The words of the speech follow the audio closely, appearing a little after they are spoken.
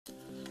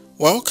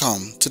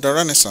Welcome to the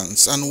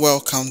Renaissance and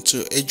welcome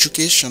to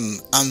Education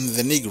and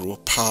the Negro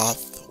Part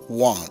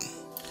 1.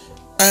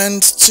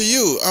 And to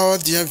you, our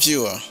dear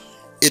viewer,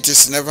 it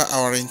is never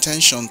our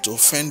intention to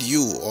offend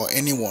you or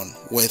anyone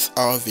with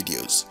our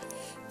videos.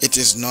 It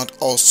is not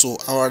also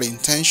our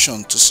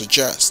intention to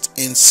suggest,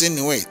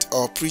 insinuate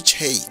or preach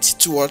hate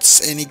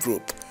towards any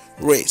group,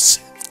 race,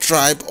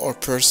 tribe or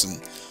person.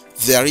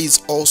 There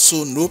is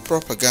also no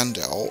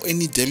propaganda or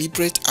any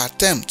deliberate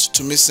attempt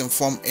to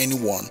misinform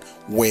anyone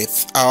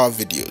with our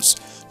videos.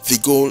 The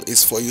goal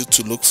is for you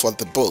to look for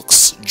the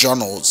books,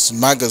 journals,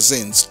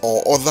 magazines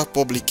or other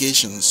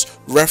publications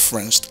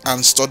referenced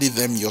and study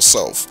them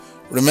yourself.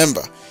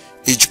 Remember,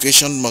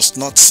 education must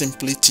not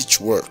simply teach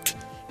work,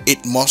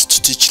 it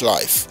must teach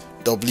life.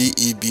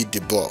 W.E.B.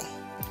 Du Bois.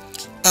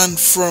 And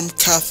from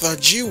Carter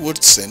G.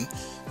 Woodson,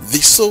 the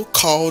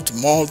so-called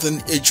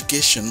modern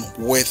education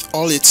with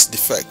all its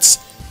defects,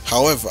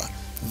 however,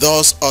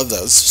 does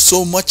others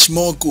so much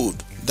more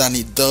good than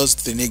it does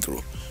the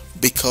Negro,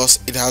 because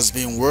it has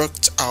been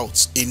worked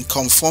out in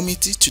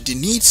conformity to the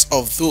needs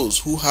of those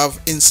who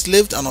have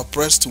enslaved and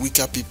oppressed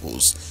weaker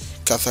peoples.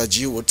 Carter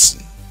G.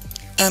 Woodson.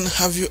 And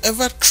have you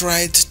ever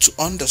tried to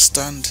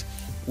understand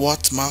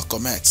what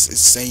Malcolm X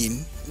is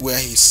saying, where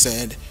he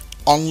said,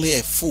 "Only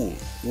a fool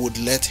would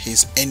let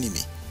his enemy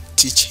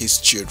teach his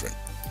children"?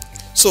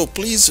 So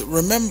please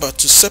remember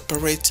to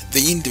separate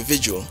the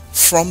individual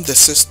from the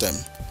system,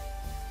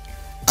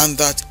 and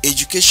that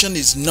education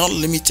is not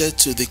limited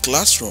to the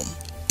classroom.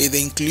 It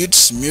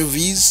includes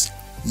movies,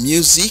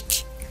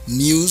 music,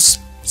 news,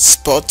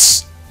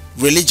 sports,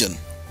 religion.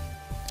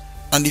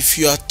 And if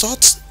you are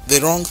taught the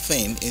wrong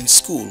thing in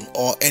school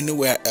or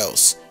anywhere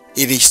else,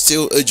 it is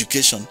still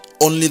education,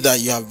 only that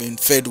you have been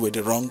fed with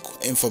the wrong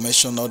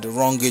information or the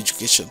wrong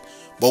education.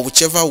 But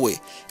whichever way,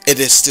 it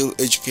is still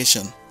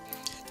education.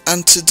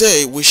 And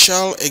today we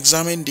shall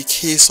examine the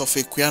case of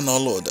Equiano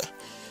Olaudah.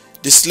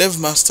 The slave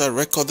master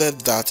recorded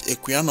that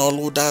Equiano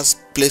Olaudah's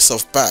place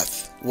of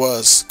birth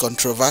was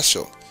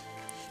controversial.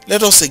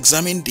 Let us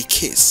examine the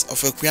case of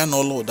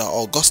Equiano Olaudah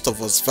or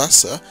Gustavus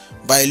Vassa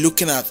by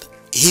looking at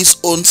his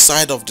own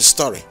side of the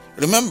story.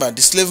 Remember,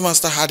 the slave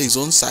master had his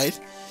own side,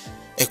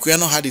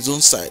 Equiano had his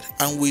own side,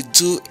 and we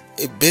do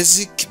a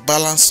basic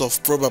balance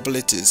of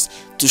probabilities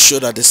to show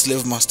that the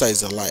slave master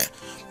is a liar.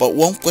 But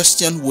one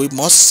question we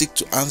must seek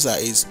to answer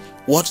is,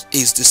 what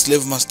is the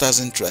slave master's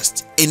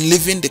interest in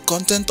leaving the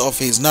content of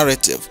his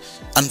narrative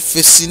and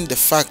facing the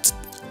fact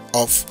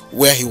of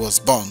where he was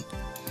born?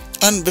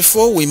 And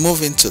before we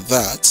move into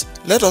that,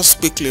 let us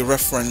quickly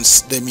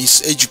reference the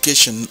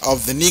Miseducation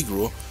of the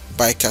Negro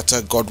by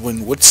Carter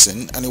Godwin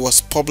Woodson, and it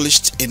was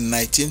published in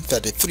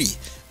 1933.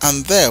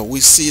 And there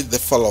we see the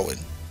following: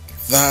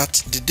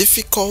 that the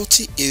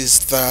difficulty is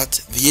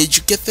that the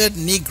educated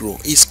Negro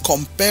is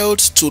compelled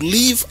to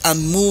live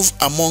and move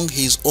among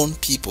his own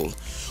people,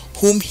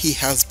 whom he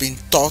has been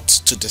taught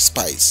to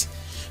despise.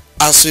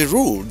 As a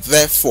rule,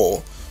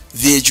 therefore,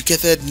 the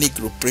educated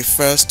Negro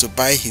prefers to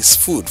buy his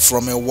food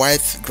from a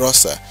white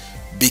grocer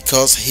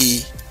because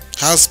he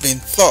has been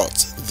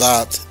taught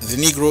that the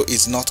Negro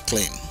is not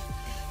clean.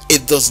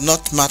 It does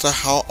not matter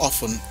how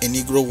often a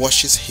Negro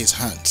washes his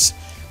hands,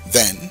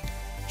 then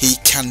he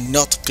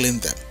cannot clean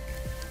them.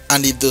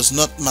 And it does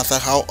not matter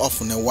how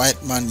often a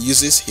white man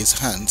uses his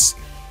hands,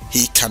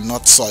 he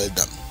cannot soil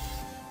them.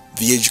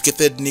 The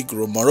educated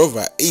Negro,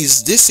 moreover,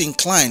 is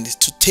disinclined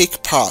to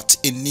take part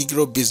in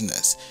Negro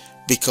business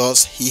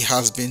because he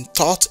has been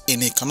taught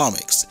in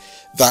economics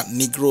that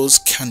Negroes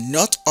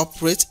cannot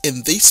operate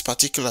in this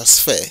particular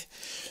sphere.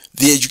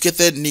 The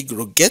educated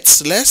Negro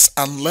gets less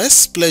and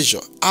less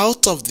pleasure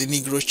out of the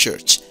Negro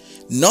church,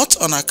 not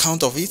on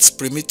account of its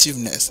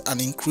primitiveness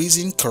and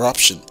increasing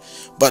corruption,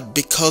 but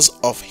because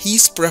of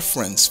his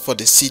preference for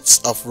the seats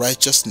of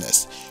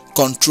righteousness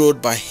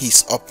controlled by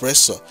his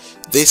oppressor.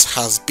 This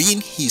has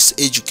been his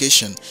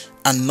education,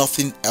 and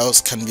nothing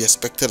else can be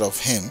expected of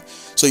him.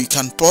 So you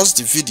can pause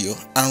the video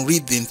and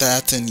read the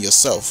entire thing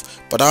yourself,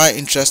 but our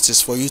interest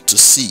is for you to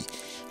see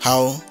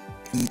how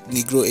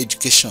Negro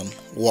education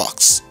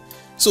works.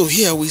 So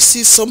here we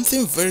see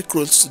something very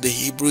close to the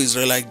Hebrew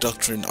Israelite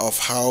doctrine of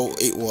how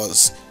it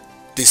was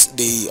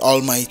the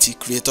Almighty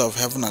Creator of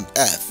heaven and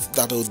earth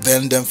that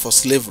ordained them for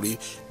slavery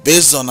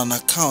based on an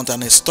account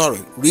and a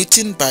story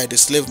written by the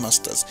slave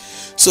masters.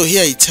 So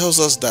here it tells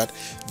us that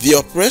the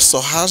oppressor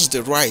has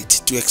the right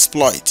to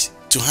exploit,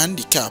 to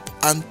handicap,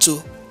 and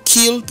to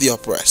kill the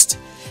oppressed.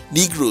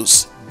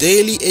 Negroes,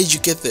 daily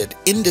educated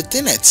in the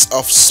tenets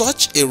of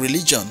such a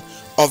religion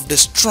of the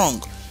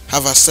strong,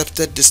 have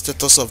accepted the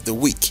status of the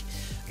weak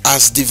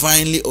as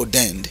divinely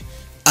ordained,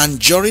 and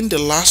during the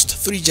last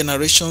 3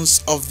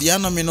 generations of their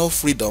nominal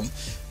freedom,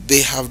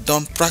 they have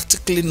done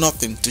practically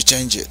nothing to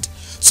change it.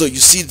 So you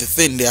see, the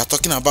thing they are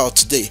talking about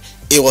today,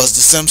 it was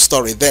the same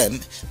story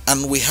then,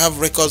 and we have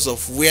records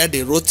of where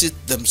they wrote it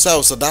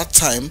themselves at that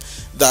time,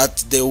 that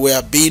they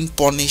were being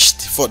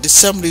punished for the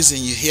same reason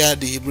you hear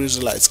the Hebrew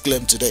Israelites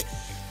claim today.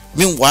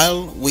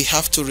 Meanwhile, we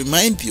have to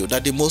remind you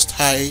that the Most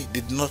High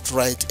did not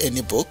write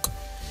any book.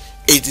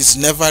 It is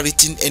never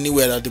written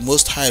anywhere that the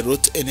Most High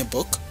wrote any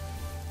book.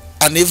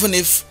 And even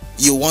if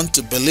you want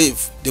to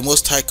believe the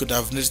Most High could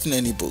have written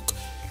any book,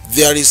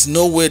 there is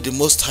no way the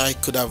Most High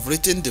could have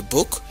written the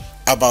book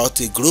about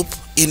a group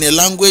in a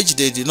language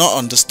they did not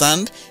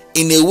understand,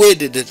 in a way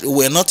that they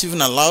were not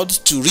even allowed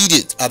to read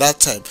it at that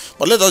time.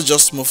 But let us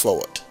just move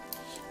forward.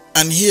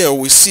 And here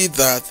we see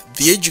that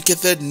the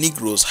educated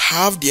Negroes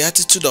have the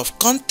attitude of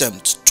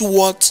contempt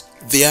towards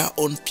their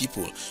own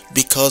people,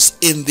 because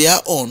in their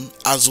own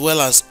as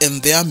well as in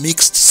their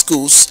mixed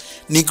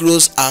schools,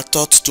 Negroes are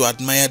taught to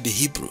admire the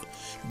Hebrew,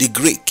 the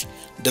Greek,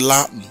 the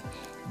Latin,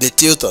 the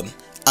Teuton,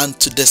 and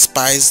to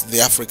despise the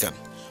African.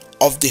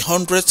 Of the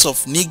hundreds of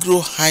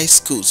Negro high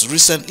schools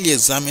recently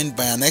examined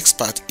by an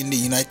expert in the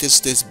United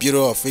States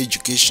Bureau of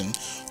Education,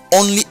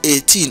 only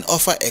 18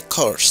 offer a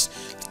course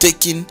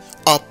taking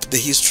up the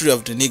history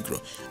of the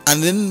Negro.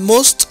 And in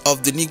most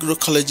of the Negro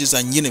colleges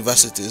and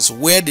universities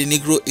where the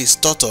Negro is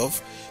taught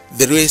of,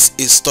 the race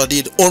is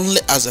studied only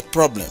as a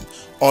problem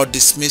or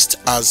dismissed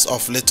as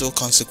of little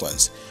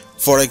consequence.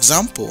 For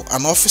example,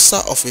 an officer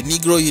of a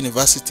Negro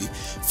university,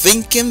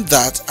 thinking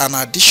that an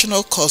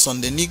additional course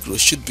on the Negro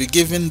should be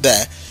given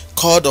there,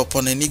 called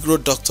upon a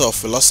Negro doctor of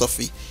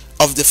philosophy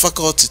of the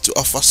faculty to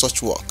offer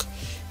such work.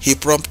 He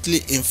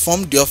promptly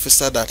informed the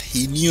officer that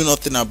he knew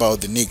nothing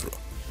about the Negro.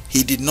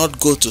 He did not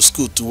go to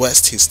school to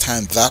waste his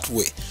time that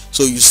way.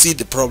 So you see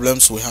the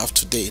problems we have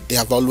today, they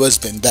have always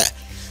been there.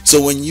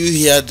 So when you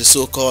hear the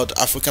so-called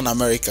African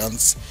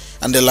Americans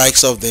and the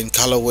likes of the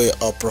Calloway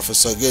or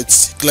Professor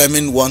Gates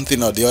claiming one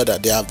thing or the other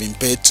they have been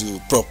paid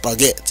to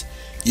propagate,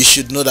 you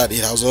should know that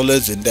it has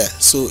always been there.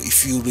 So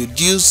if you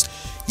reduce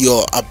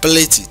your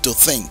ability to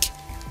think,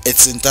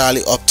 it's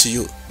entirely up to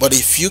you. But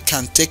if you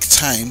can take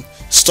time,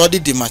 study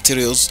the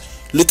materials,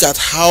 look at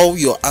how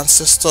your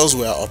ancestors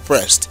were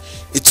oppressed,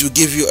 it will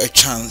give you a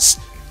chance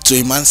to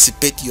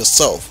emancipate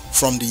yourself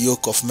from the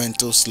yoke of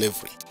mental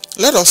slavery.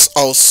 Let us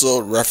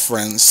also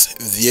reference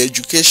the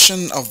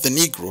education of the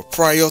Negro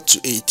prior to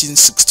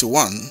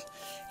 1861,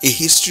 a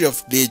history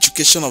of the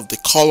education of the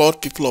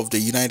colored people of the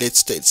United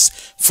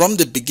States from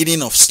the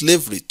beginning of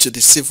slavery to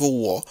the Civil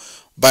War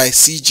by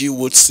C.G.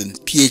 Woodson,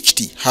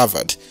 Ph.D.,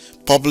 Harvard,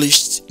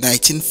 published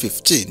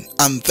 1915,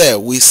 and there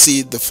we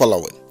see the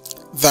following: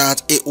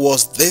 that it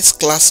was this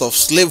class of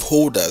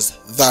slaveholders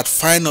that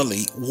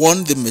finally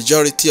won the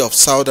majority of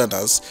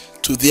Southerners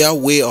to their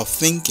way of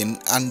thinking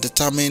and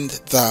determined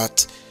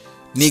that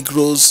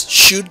Negroes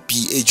should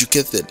be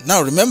educated.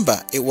 Now remember,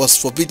 it was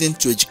forbidden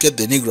to educate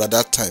the Negro at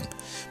that time.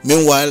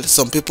 Meanwhile,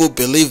 some people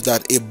believe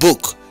that a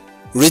book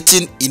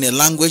written in a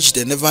language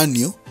they never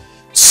knew,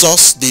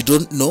 source they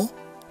don't know,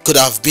 could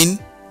have been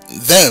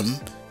them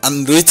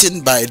and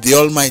written by the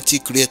Almighty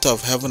Creator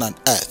of heaven and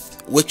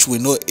earth, which we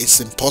know is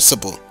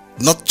impossible.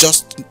 Not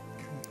just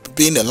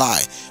being a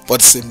lie, but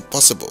it's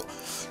impossible.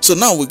 So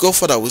now we go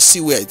further, we'll see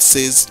where it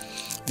says,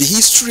 the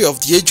history of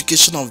the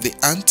education of the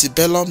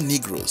antebellum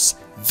Negroes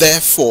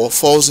therefore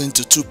falls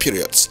into two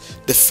periods.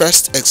 The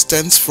first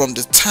extends from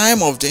the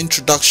time of the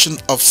introduction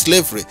of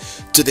slavery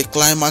to the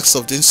climax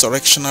of the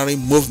insurrectionary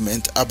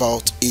movement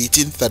about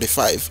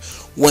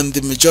 1835, when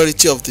the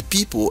majority of the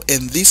people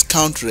in this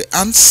country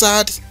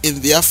answered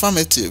in the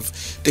affirmative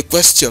the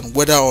question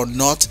whether or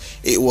not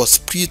it was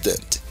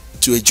prudent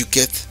to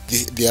educate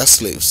their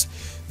slaves.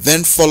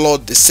 Then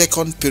followed the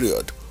second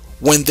period,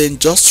 when the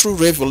Industrial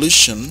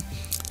Revolution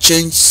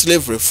changed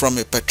slavery from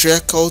a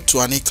patriarchal to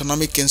an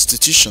economic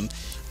institution,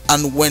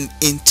 and when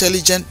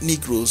intelligent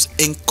Negroes,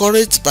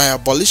 encouraged by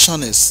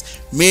abolitionists,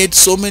 made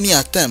so many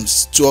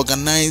attempts to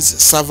organize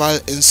servile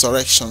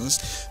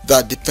insurrections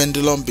that the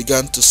pendulum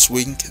began to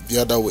swing the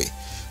other way.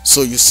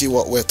 So you see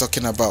what we're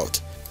talking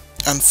about.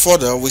 And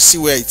further, we see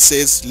where it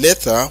says,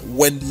 later,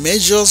 when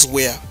measures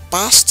were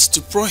passed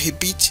to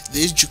prohibit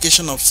the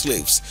education of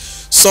slaves,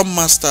 some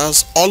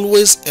masters,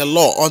 always a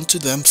law unto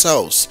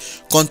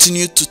themselves,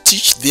 continued to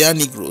teach their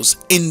Negroes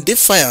in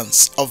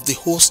defiance of the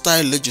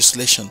hostile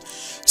legislation.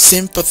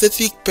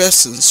 Sympathetic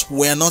persons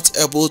were not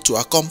able to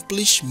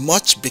accomplish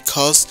much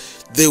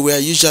because they were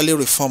usually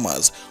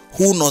reformers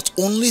who not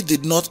only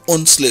did not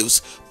own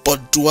slaves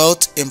but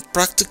dwelt in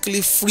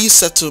practically free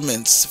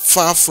settlements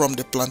far from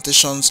the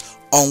plantations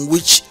on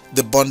which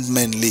the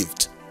bondmen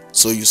lived.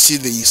 So you see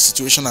the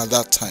situation at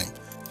that time.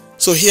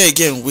 So here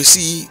again we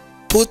see,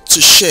 put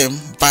to shame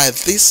by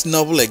this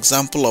noble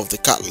example of the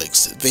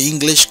Catholics, the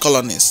English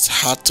colonists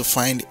had to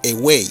find a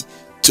way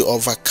to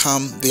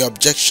overcome the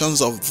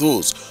objections of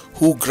those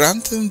who,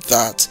 granting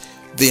that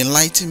the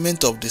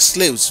enlightenment of the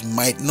slaves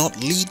might not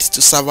lead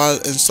to servile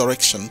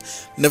insurrection,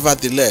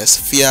 nevertheless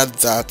feared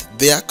that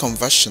their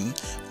conversion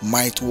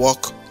might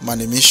work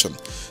manumission.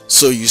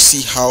 So you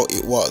see how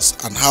it was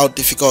and how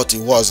difficult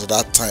it was at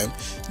that time.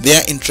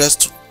 Their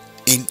interest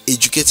in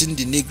educating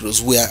the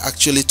Negroes were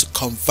actually to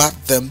convert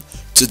them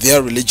to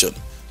their religion.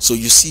 So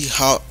you see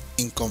how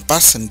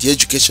encompassing the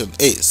education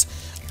is,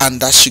 and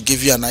that should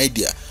give you an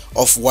idea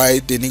of why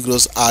the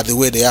Negroes are the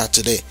way they are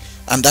today.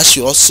 And that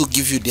should also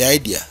give you the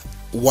idea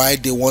why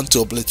they want to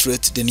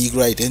obliterate the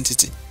Negro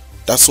identity.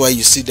 That's why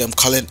you see them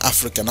calling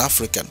African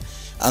African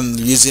and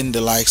using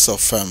the likes of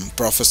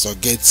Professor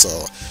Gates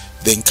or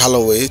then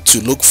Calloway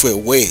to look for a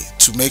way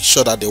to make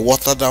sure that they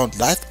water down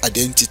that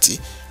identity,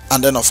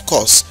 and then of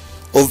course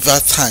over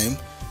time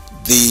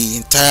the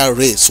entire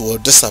race will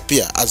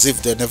disappear as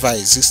if they never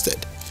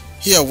existed.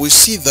 Here we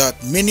see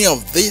that many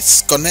of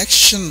these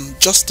connections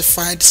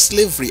justified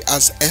slavery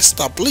as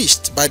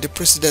established by the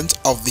president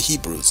of the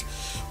Hebrews,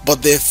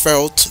 but they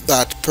felt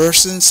that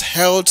persons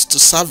held to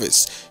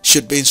service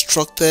should be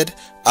instructed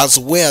as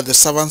were the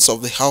servants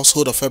of the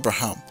household of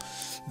Abraham.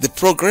 The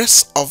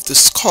progress of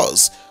the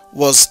cause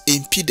was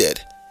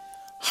impeded,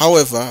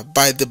 however,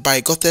 by the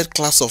bigoted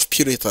class of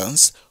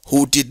Puritans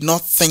who did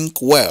not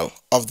think well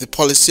of the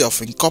policy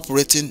of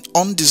incorporating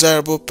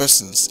undesirable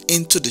persons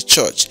into the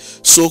church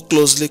so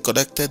closely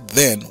connected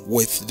then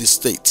with the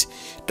state.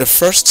 The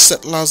first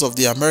settlers of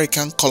the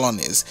American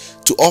colonies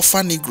to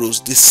offer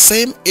Negroes the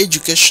same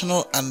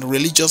educational and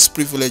religious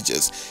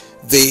privileges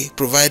they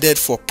provided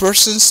for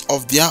persons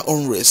of their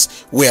own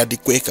race were the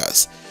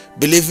Quakers.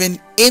 Believing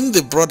in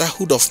the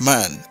brotherhood of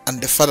man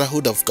and the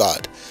fatherhood of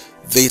God,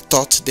 they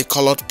taught the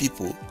colored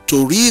people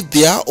to read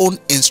their own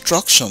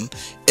instruction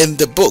in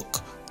the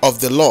book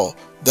of the law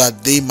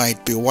that they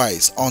might be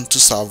wise unto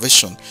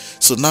salvation.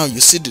 So now you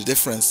see the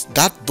difference.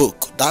 That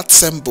book, that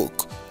same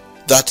book,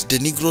 that the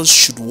Negroes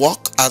should work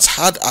as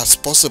hard as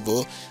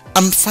possible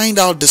and find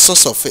out the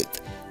source of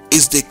it,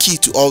 is the key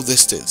to all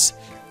these things.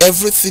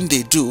 Everything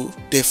they do,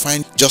 they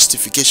find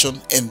justification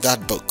in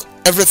that book.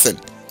 Everything.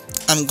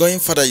 And going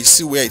further, you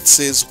see where it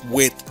says,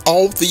 with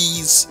all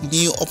these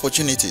new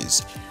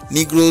opportunities,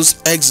 Negroes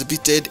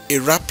exhibited a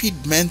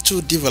rapid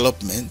mental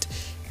development.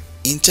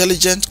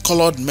 Intelligent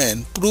colored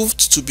men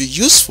proved to be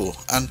useful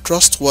and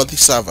trustworthy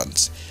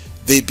servants.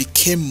 They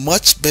became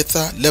much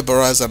better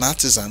laborers and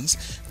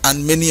artisans,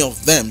 and many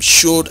of them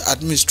showed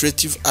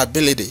administrative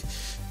ability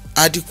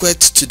adequate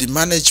to the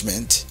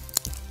management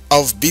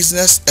of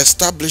business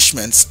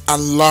establishments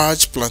and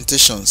large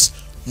plantations.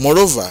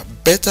 Moreover,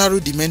 better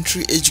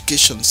rudimentary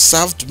education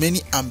served many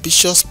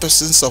ambitious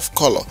persons of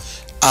color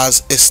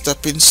as a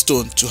stepping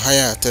stone to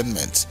higher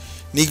attainments.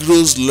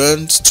 Negroes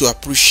learned to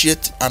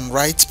appreciate and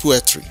write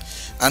poetry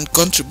and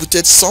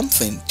contributed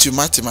something to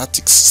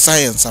mathematics,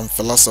 science, and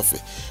philosophy.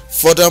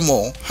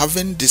 Furthermore,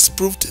 having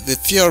disproved the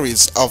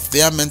theories of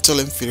their mental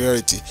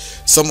inferiority,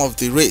 some of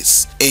the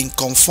race, in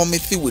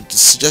conformity with the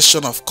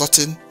suggestion of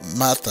cutting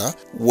matter,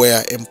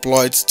 were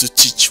employed to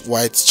teach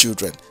white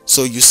children.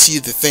 So you see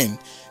the thing.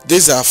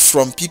 These are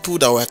from people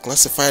that were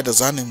classified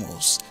as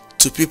animals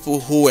to people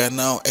who were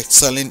now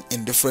excelling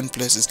in different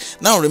places.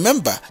 Now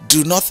remember,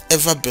 do not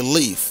ever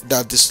believe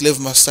that the slave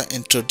master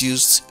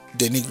introduced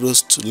the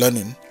Negroes to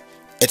learning.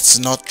 It's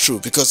not true,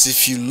 because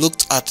if you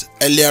looked at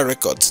earlier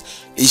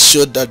records, it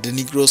showed that the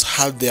Negroes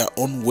had their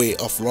own way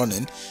of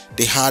learning.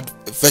 They had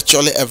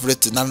virtually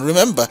everything. And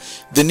remember,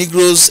 the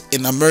Negroes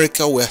in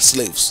America were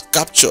slaves,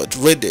 captured,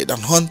 raided,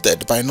 and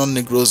hunted by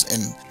non-Negroes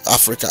in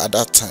Africa at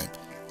that time.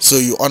 So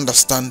you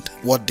understand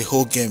what the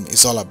whole game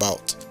is all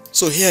about.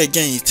 So here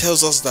again, he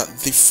tells us that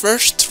the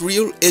first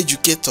real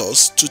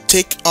educators to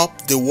take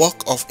up the work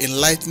of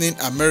enlightening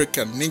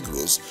American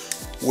Negroes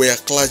were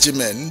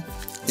clergymen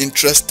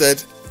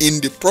interested in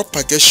the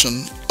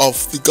propagation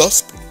of the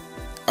gospel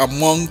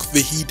among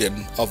the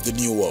heathen of the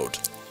New World.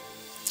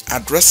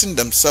 Addressing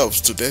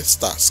themselves to this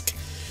task,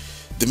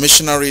 the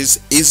missionaries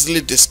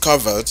easily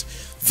discovered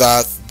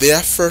that their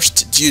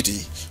first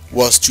duty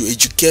was to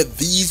educate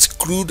these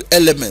crude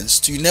elements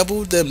to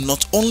enable them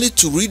not only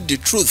to read the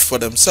truth for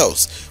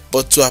themselves,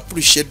 but to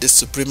appreciate the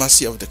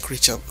supremacy of the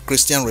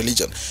Christian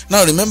religion.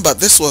 Now remember,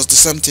 this was the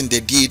same thing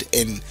they did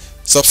in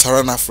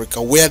sub-Saharan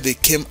Africa, where they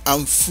came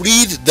and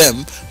freed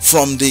them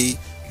from the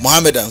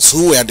Mohammedans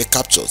who were the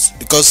captors.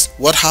 Because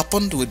what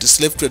happened with the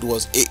slave trade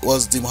was, it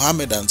was the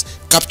Mohammedans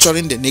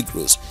capturing the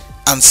Negroes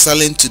and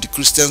selling to the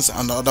Christians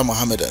and other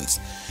Mohammedans.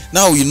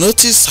 Now you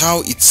notice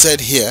how it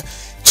said here,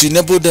 to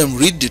enable them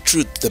read the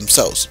truth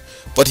themselves.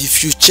 But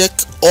if you check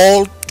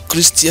all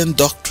Christian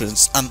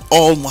doctrines and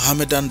all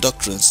Mohammedan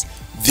doctrines,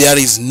 there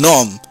is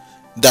none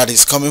that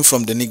is coming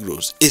from the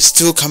Negroes. It's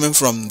still coming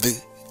from the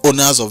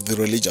owners of the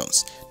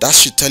religions. That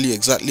should tell you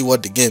exactly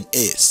what the game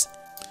is.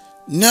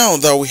 Now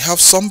that we have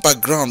some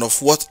background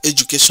of what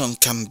education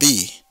can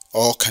be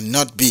or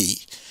cannot be,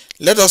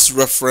 let us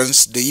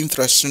reference the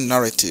interesting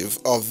narrative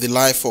of the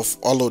life of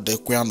Olaudah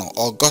Equiano,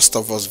 or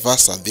Gustavus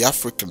Vassa, the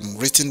African,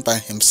 written by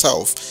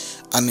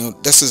himself, and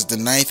this is the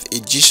 9th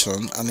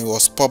edition, and it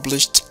was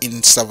published in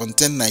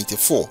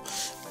 1794.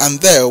 And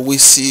there we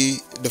see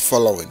the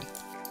following: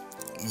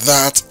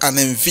 that an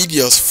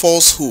invidious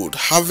falsehood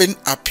having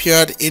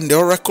appeared in the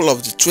oracle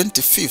of the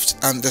 25th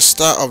and the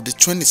star of the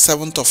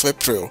 27th of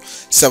April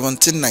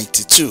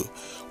 1792,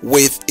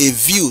 with a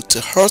view to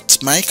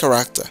hurt my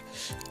character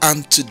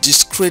and to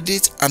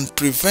discredit and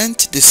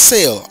prevent the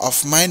sale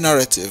of my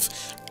narrative,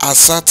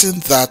 asserting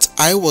that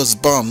I was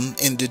born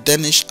in the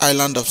Danish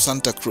island of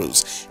Santa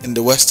Cruz in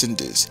the West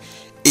Indies,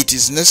 it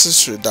is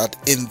necessary that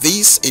in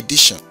this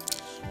edition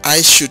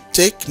I should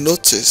take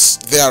notice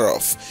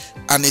thereof,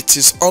 and it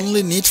is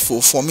only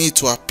needful for me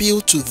to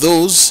appeal to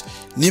those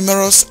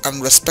numerous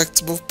and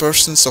respectable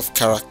persons of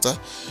character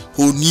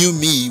who knew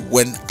me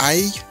when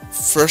I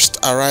first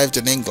arrived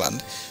in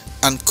England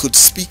and could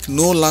speak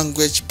no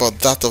language but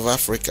that of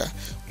Africa.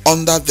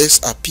 Under this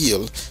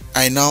appeal,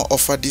 I now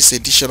offer this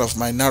edition of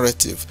my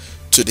narrative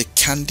to the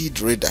candid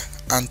reader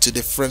and to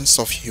the friends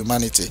of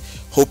humanity,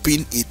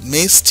 hoping it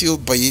may still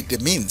be the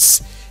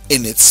means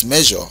in its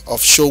measure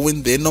of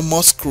showing the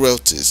enormous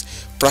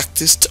cruelties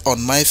practiced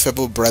on my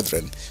feeble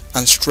brethren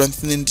and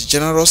strengthening the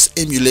generous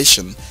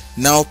emulation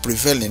now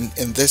prevailing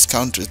in this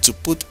country to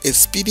put a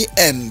speedy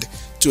end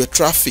to a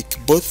traffic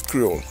both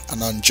cruel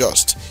and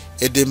unjust.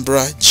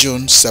 Edinburgh,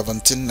 June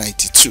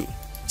 1792.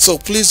 So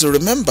please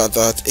remember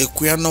that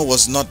Equiano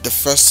was not the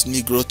first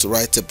Negro to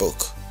write a book.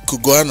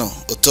 Equiano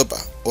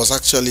Olaudah was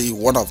actually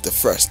one of the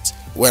first.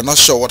 We're not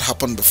sure what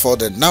happened before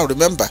then. Now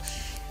remember,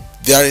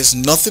 there is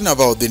nothing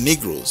about the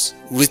Negroes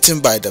written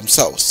by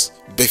themselves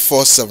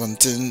before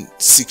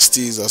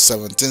 1760s or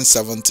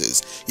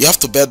 1770s. You have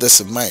to bear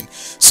this in mind.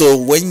 So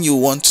when you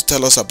want to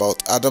tell us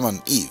about Adam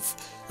and Eve,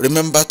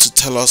 remember to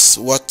tell us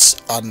what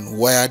and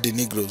where the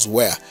Negroes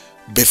were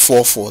before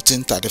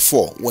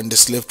 1434 when the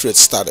slave trade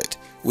started.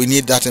 We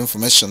need that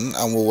information,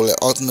 and we will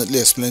ultimately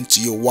explain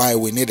to you why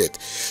we need it.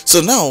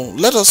 So now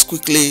let us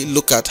quickly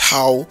look at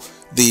how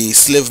the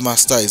slave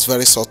master is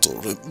very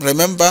subtle.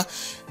 Remember,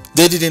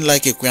 they didn't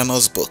like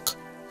Equiano's book.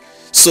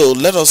 So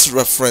let us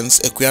reference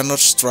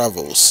Equiano's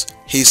travels,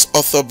 his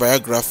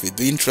autobiography,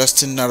 the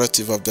interesting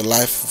narrative of the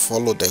life of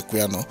Olaudah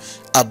Equiano,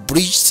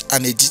 abridged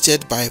and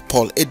edited by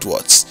Paul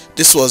Edwards.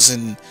 This was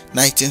in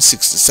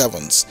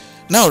 1967.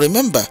 Now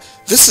remember,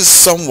 this is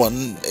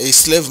someone, a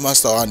slave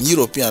master or an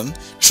European,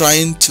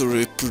 trying to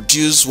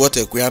reproduce what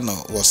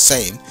Equiano was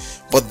saying.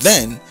 But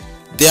then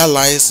there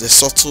lies the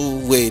subtle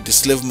way the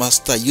slave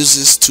master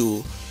uses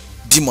to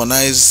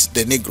demonize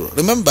the Negro.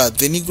 Remember,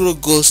 the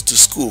Negro goes to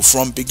school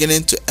from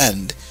beginning to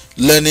end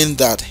learning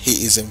that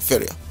he is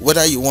inferior.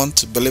 Whether you want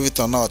to believe it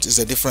or not is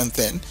a different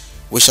thing.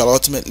 We shall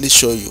ultimately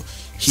show you.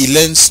 He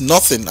learns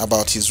nothing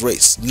about his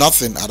race,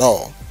 nothing at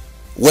all.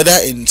 Whether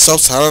in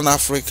sub-Saharan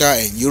Africa,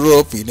 in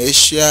Europe, in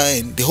Asia,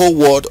 in the whole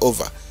world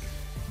over.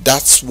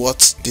 That's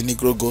what the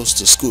Negro goes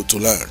to school to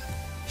learn.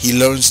 He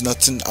learns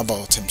nothing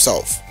about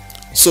himself.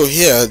 So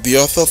here the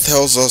author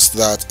tells us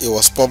that it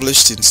was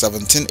published in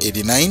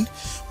 1789,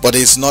 but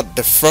it's not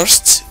the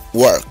first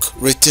work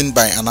written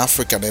by an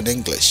African in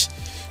English.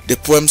 The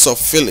poems of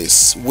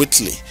Phyllis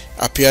Whitley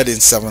appeared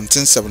in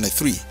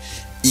 1773.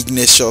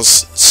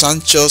 Ignatius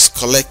Sancho's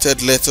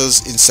collected letters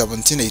in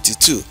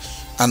 1782,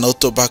 and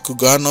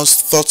Otobakuganos'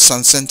 thoughts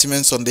and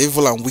sentiments on the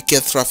evil and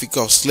wicked traffic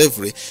of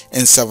slavery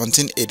in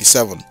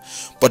 1787.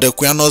 But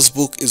Equiano's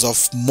book is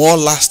of more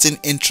lasting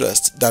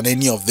interest than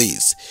any of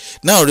these.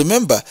 Now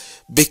remember,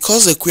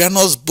 because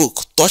Equiano's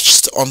book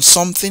touched on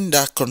something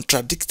that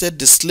contradicted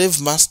the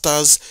slave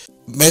master's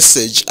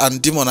message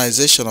and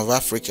demonization of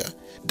Africa,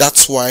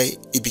 that's why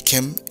it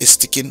became a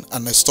sticking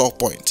and a sore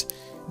point.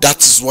 That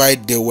is why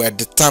they were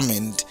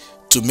determined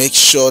to make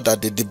sure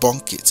that they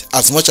debunk it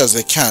as much as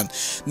they can.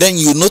 Then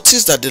you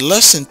notice that the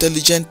less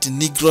intelligent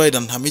Negroid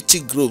and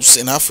Hamitic groups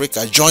in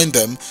Africa join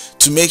them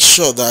to make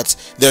sure that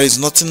there is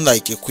nothing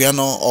like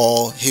Equiano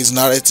or his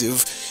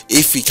narrative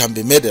if it can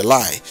be made a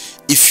lie.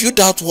 If you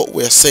doubt what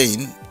we're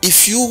saying,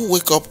 if you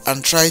wake up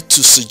and try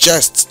to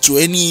suggest to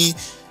any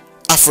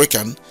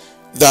African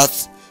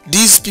that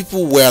these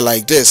people were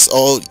like this,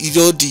 or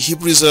the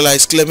Hebrew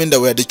Israelites claiming that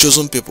we are the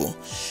chosen people,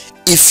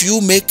 if you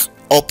make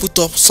or put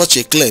up such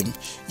a claim,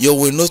 you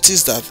will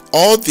notice that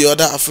all the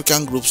other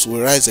African groups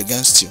will rise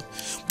against you.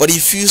 But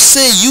if you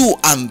say you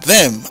and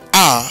them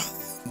are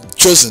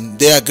chosen,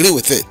 they agree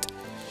with it.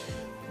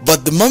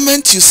 But the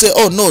moment you say,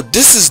 oh no,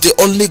 this is the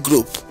only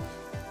group,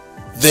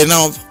 they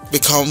now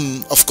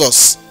become, of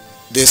course,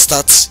 they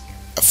start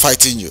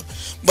fighting you.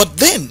 But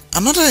then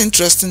another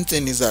interesting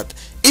thing is that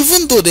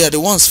even though they are the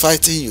ones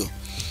fighting you,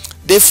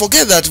 they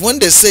forget that when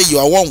they say you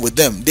are one with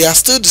them, they are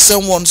still the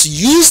same ones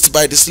used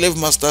by the slave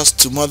masters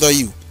to murder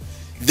you.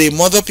 They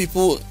murder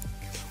people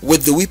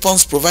with the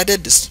weapons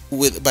provided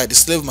by the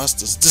slave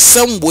masters, the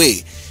same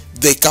way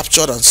they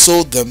captured and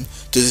sold them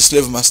to the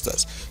slave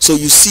masters. So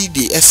you see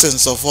the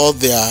essence of all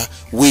their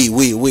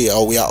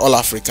or we are all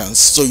Africans,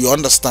 so you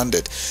understand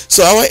it.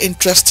 So our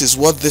interest is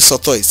what this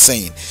author is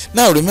saying.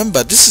 Now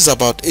remember, this is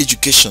about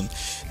education.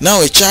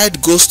 Now a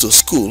child goes to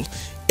school.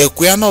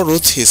 Equiano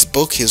wrote his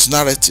book, his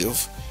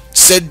narrative,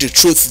 said the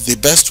truth the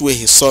best way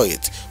he saw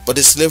it, but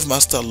the slave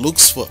master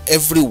looks for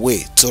every way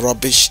to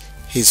rubbish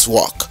his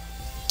work,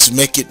 to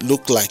make it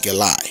look like a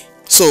lie.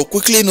 So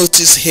quickly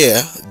notice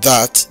here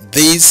that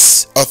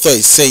this author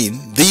is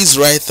saying these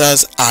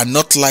writers are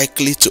not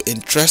likely to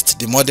interest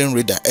the modern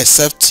reader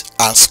except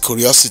as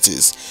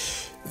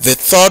curiosities. The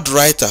third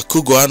writer,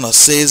 Equiano,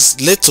 says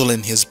little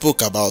in his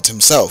book about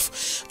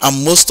himself,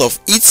 and most of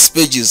its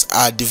pages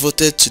are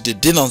devoted to the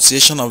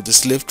denunciation of the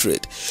slave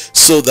trade,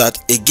 so that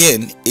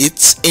again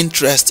its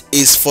interest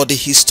is for the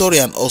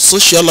historian or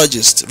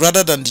sociologist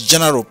rather than the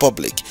general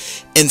public.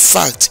 In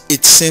fact,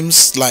 it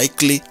seems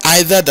likely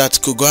either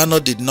that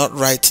Equiano did not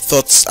write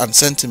thoughts and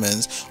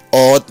sentiments,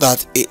 or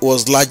that it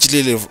was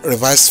largely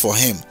revised for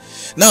him.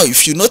 Now,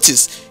 if you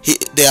notice,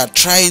 they are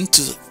trying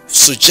to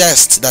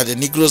suggest that the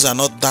Negroes are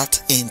not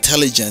that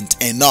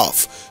intelligent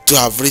enough to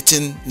have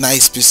written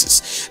nice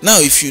pieces. Now,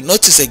 if you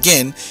notice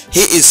again, he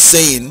is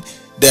saying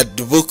that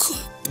the book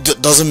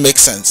doesn't make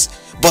sense,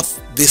 but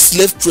the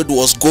slave trade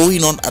was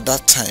going on at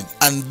that time,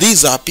 and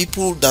these are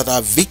people that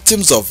are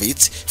victims of it,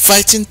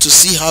 fighting to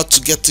see how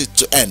to get it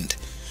to end.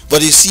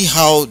 But you see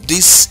how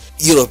this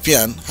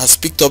European has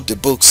picked up the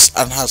books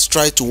and has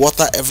tried to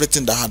water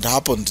everything that had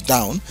happened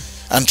down,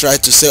 and try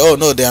to say, oh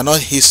no, they are not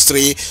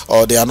history,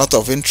 or they are not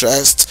of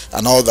interest,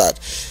 and all that.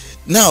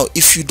 Now,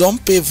 if you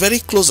don't pay very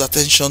close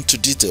attention to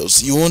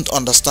details, you won't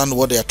understand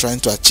what they are trying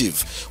to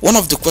achieve. One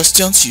of the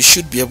questions you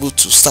should be able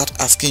to start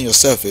asking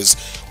yourself is,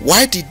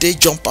 why did they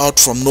jump out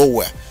from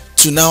nowhere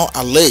to now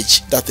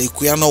allege that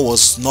Equiano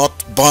was not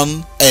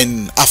born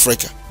in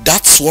Africa?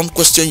 That's one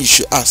question you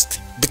should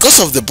ask.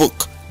 Because of the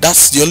book,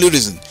 that's the only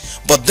reason.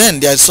 But then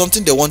there is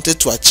something they wanted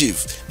to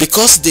achieve,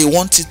 because they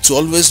wanted to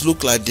always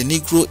look like the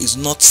Negro is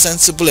not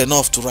sensible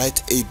enough to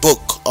write a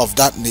book of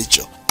that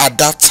nature at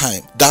that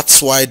time.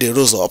 That's why they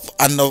rose up,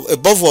 and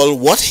above all,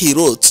 what he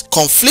wrote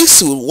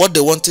conflicts with what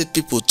they wanted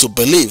people to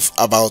believe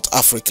about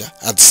Africa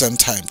at the same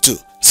time too.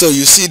 So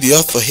you see, the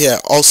author here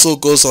also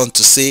goes on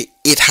to say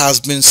it has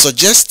been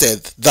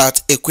suggested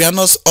that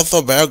Equiano's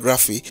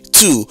autobiography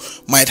too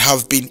might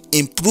have been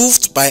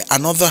improved by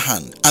another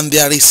hand, and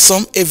there is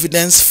some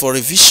evidence for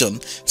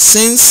revision,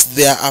 since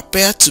there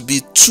appear to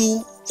be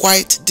two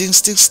quite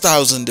distinct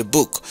styles in the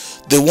book,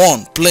 the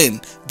one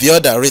plain, the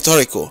other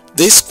rhetorical.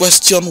 This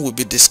question will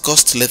be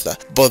discussed later,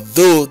 but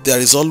though there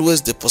is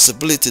always the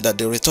possibility that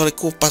the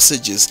rhetorical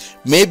passages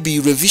may be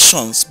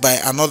revisions by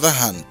another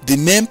hand, the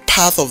main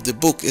path of the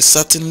book is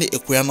certainly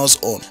Equiano's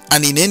own,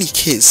 and in any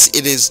case,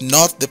 it is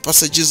not the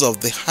passages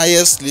of the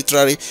highest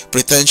literary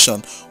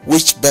pretension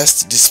which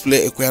best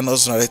display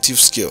Equiano's narrative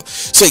skill.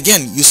 So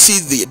again, you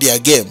see their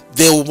game.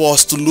 They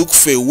was to look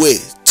for a way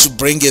to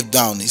bring it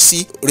down. You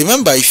see,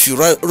 remember, if you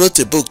wrote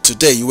a book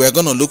today, you were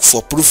going to look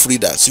for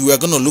proofreaders, you were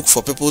going to look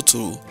for people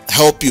to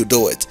help you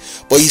do it.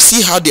 But you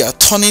see how they are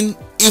turning,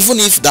 even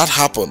if that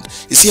happened,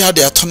 you see how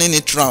they are turning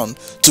it around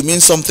to mean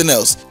something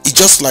else. It's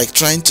just like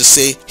trying to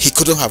say he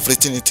couldn't have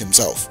written it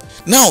himself.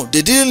 Now,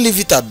 they didn't leave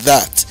it at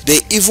that. They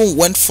even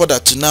went further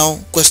to now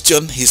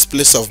question his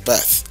place of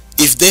birth.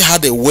 If they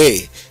had a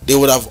way, they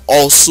would have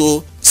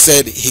also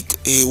said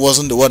he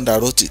wasn't the one that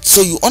wrote it.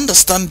 So you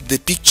understand the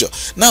picture.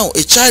 Now,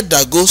 a child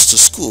that goes to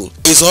school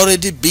is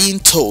already being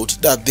told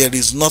that there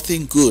is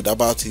nothing good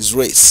about his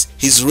race.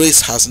 His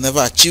race has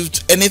never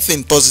achieved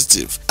anything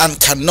positive, and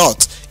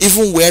cannot.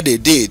 Even where they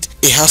did,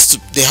 they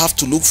have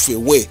to look for a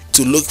way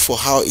to look for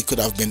how it could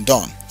have been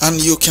done.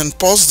 And you can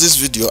pause this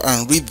video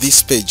and read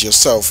this page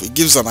yourself. It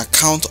gives an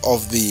account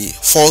of the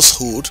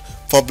falsehood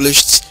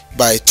published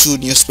by two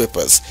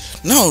newspapers.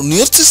 Now,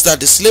 notice that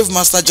the slave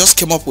master just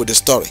came up with a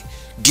story.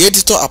 The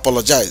editor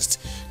apologized,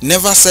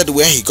 never said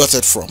where he got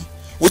it from,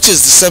 which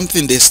is the same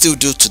thing they still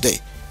do today,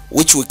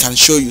 which we can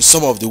show you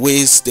some of the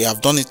ways they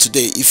have done it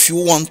today. If you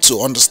want to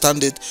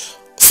understand it,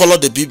 follow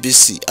the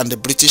BBC and the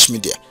British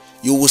media.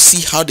 You will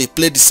see how they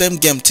play the same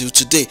game till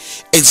today,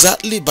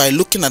 exactly by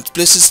looking at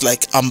places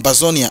like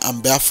Ambazonia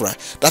and Biafra.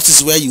 That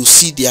is where you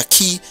see their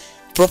key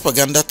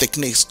propaganda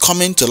techniques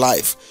coming to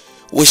life.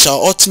 We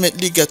shall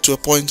ultimately get to a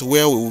point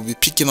where we will be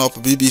picking up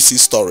BBC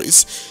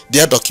stories,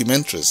 their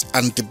documentaries,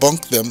 and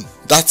debunk them.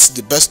 That's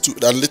the best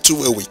and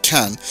little way we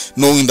can,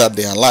 knowing that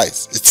they are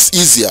lies. It's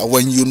easier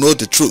when you know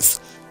the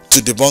truth to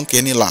debunk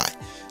any lie,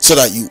 so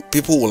that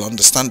people will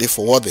understand it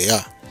for what they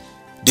are.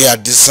 They are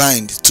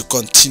designed to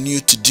continue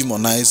to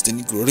demonize the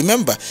Negro.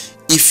 Remember,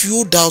 if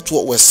you doubt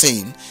what we're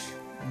saying,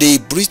 the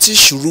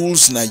British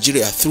rules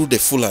Nigeria through the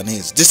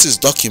Fulanis. This is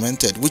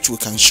documented, which we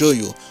can show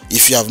you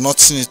if you have not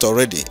seen it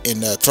already,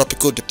 in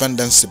Tropical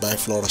Dependency by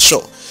Flora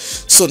Shaw.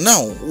 So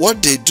now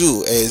what they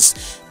do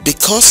is,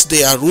 because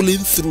they are ruling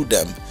through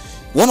them,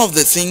 one of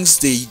the things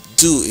they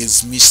do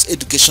is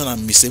miseducation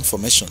and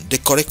misinformation. The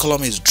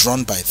curriculum is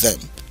drawn by them.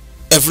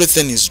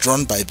 Everything is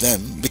drawn by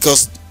them,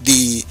 because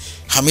the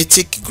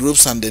Hamitic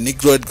groups and the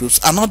Negroid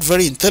groups are not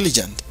very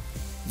intelligent.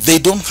 They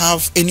don't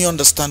have any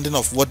understanding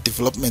of what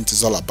development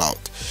is all about.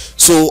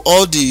 So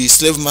all the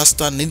slave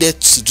master needed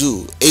to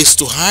do is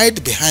to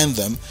hide behind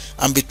them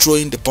and be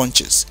throwing the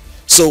punches.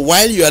 So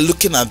while you are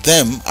looking at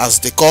them as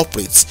the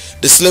culprits,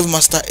 the slave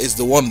master is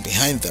the one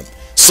behind them,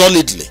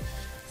 solidly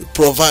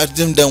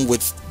providing them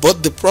with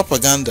both the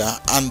propaganda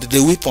and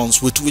the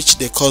weapons with which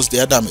they cause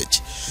their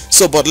damage.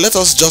 So, but let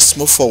us just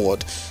move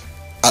forward,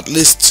 at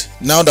least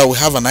now that we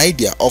have an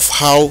idea of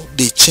how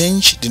they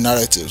change the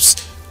narratives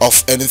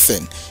of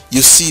anything.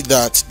 You see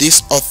that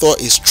this author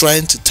is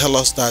trying to tell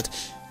us that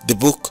the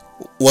book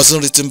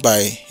wasn't written by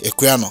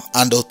Equiano,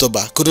 and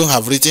Olaudah couldn't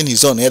have written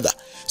his own either.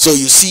 So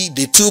you see,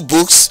 the two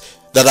books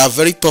that are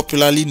very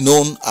popularly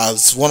known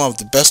as one of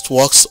the best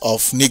works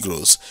of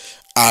Negroes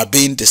are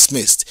being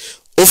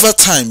dismissed. Over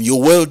time, you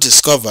will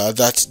discover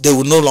that they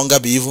will no longer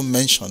be even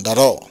mentioned at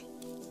all.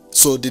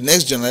 So the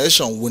next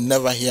generation will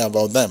never hear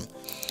about them.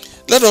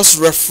 Let us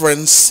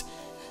reference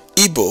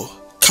Igbo,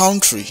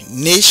 Country,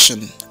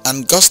 Nation,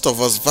 and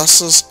Gustavus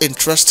Vassa's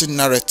interesting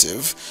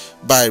narrative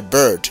by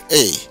Bird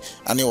A,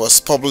 and it was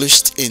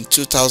published in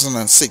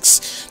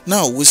 2006.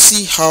 Now we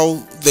see how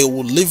they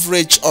will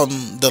leverage on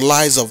the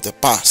lies of the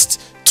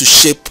past to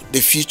shape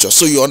the future,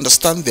 so you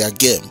understand their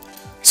game.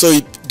 So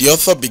the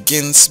author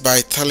begins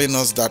by telling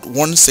us that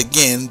once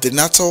again the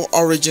natal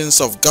origins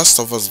of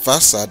Gustavus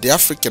Vassa, the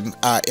African,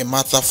 are a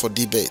matter for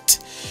debate.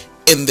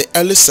 In the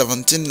early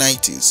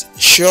 1790s,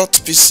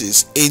 short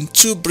pieces in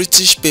two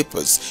British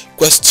papers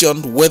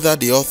questioned whether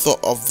the author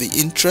of the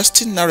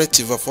interesting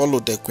narrative of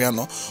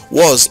Equiano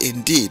was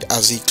indeed,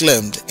 as he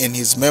claimed in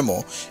his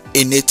memo,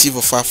 a native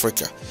of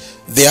Africa.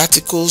 The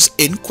articles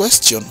in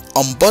question,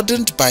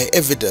 unburdened by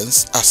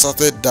evidence,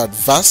 asserted that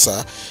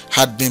Vassa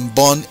had been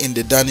born in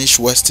the Danish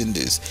West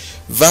Indies.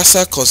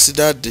 Vassa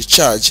considered the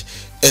charge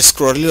a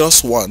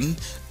scurrilous one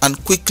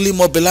and quickly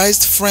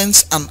mobilized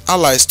friends and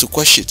allies to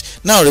quash it.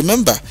 Now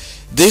remember,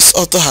 this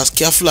author has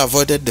carefully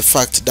avoided the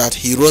fact that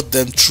he wrote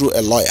them through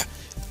a lawyer,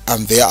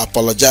 and they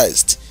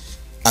apologized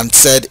and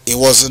said it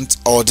wasn't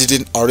or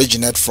didn't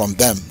originate from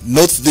them.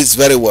 Note this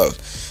very well.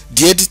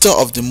 The editor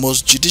of the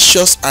most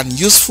judicious and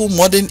useful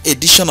modern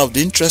edition of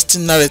the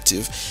interesting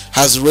narrative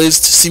has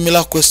raised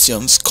similar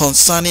questions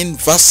concerning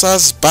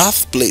Vassa's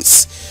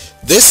birthplace.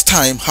 This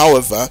time,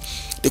 however,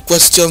 the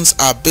questions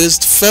are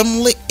based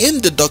firmly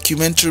in the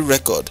documentary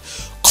record,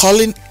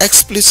 calling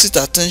explicit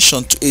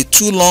attention to a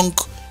too long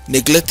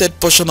neglected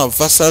portion of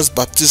Vassa's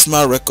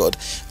baptismal record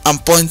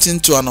and pointing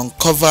to an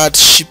uncovered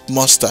ship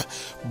muster,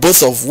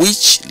 both of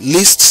which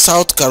list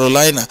South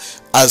Carolina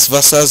as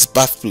Vassa's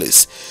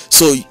birthplace.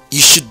 So you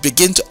should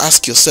begin to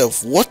ask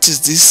yourself, what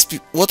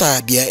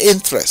are their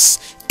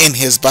interests in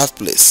his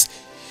birthplace?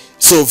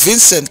 So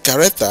Vincent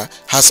Carretta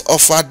has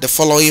offered the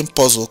following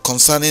puzzle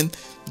concerning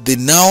the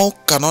now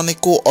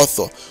canonical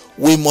author.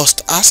 We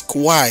must ask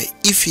why,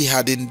 if he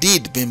had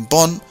indeed been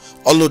born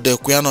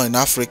Equiano in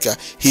Africa,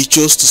 he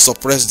chose to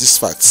suppress these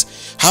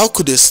facts. How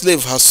could a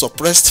slave have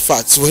suppressed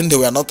facts when they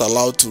were not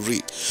allowed to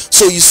read?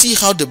 So you see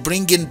how they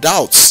bring in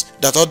doubts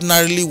that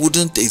ordinarily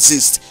wouldn't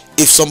exist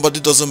if somebody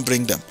doesn't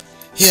bring them.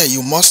 Here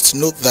you must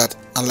note that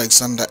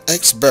Alexander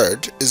X.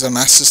 Bird is an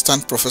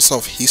assistant professor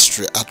of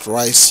history at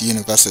Rice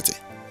University.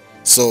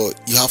 So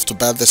you have to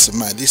bear this in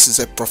mind. This is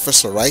a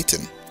professor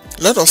writing.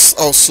 Let us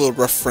also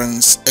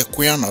reference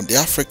Equiano, the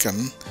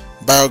African,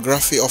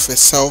 biography of a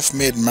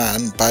self-made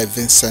man by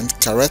Vincent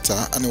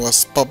Carretta, and it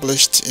was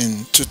published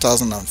in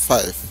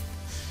 2005.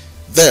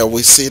 There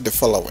we see the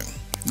following: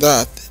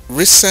 that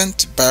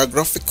recent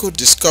biographical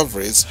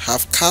discoveries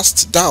have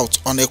cast doubt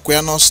on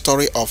Equiano's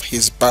story of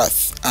his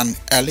birth and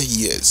early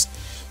years.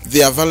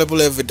 The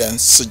available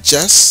evidence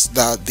suggests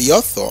that the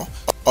author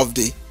of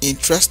the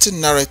interesting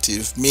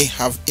narrative may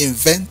have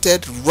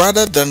invented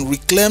rather than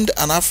reclaimed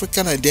an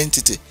African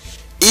identity.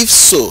 If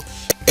so,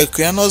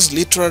 Equiano's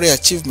literary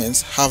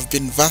achievements have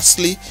been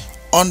vastly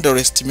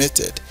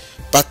underestimated.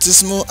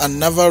 Baptismal and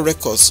naval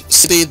records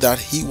say that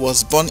he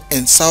was born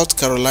in South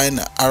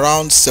Carolina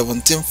around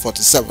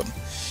 1747.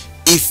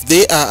 If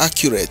they are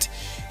accurate,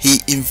 he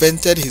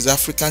invented his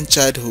African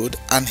childhood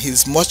and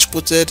his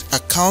much-quoted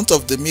account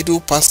of the Middle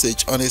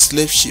Passage on a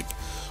slave ship.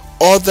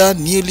 Other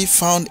newly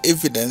found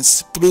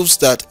evidence proves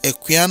that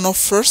Equiano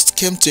first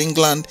came to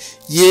England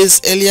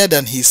years earlier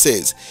than he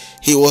says.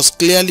 He was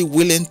clearly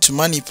willing to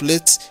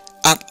manipulate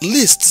at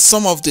least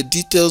some of the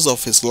details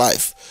of his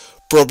life.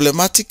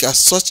 Problematic as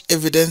such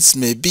evidence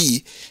may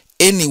be,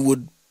 any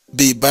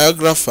would-be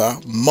biographer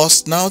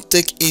must now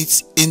take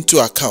it into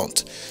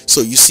account. So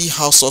you see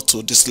how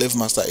subtle the slave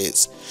master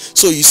is.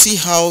 So you see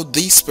how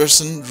this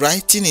person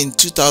writing in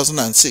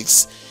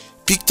 2006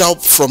 picked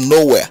up from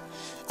nowhere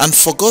and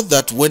forgot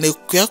that when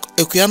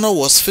Equiano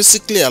was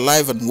physically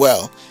alive and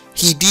well,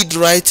 he did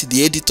write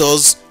the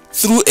editors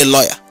through a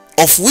lawyer,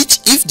 of which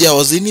if there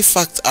was any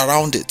fact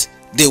around it,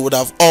 they would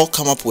have all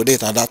come up with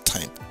it at that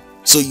time.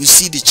 So you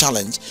see the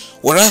challenge.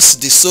 Whereas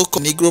the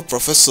so-called Negro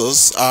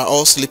professors are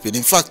all sleeping.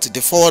 In fact,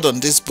 the foreword on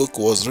this book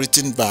was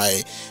written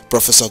by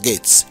Professor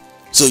Gates.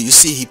 So you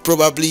see, he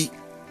probably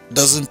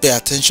doesn't pay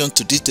attention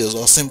to details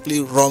or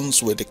simply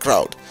runs with the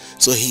crowd.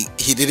 So he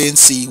didn't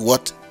see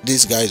what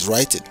this guy is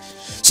writing.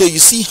 So you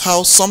see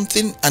how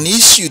an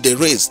issue they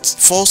raised,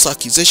 false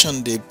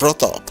accusation they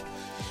brought up,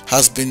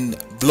 has been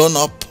blown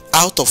up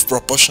out of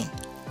proportion.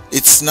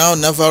 It's now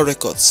naval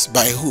records.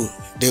 By who?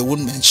 They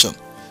won't mention.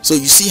 So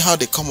you see how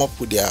they come up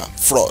with their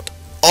fraud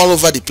all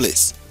over the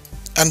place.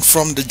 And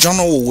from the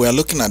journal we were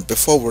looking at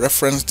before we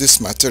referenced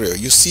this material,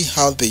 you see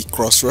how they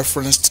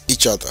cross-referenced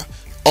each other.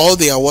 All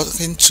they are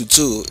working to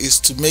do is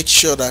to make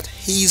sure that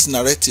his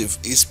narrative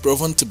is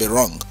proven to be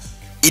wrong.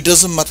 It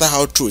doesn't matter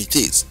how true it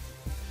is.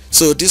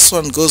 So this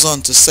one goes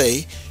on to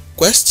say,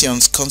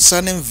 questions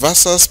concerning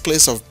Vassa's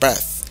place of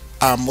birth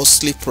are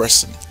mostly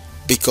pressing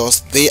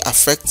because they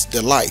affect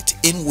the light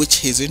in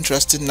which his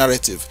interesting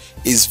narrative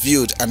is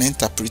viewed and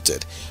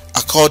interpreted.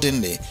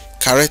 Accordingly,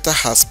 Caretta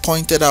has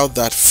pointed out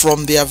that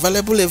from the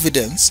available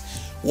evidence,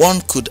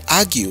 one could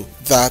argue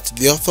that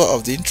the author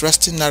of the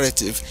interesting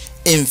narrative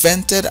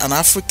invented an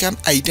African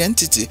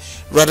identity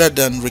rather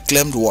than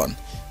reclaimed one.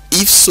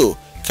 If so,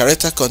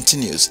 Caretta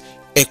continues,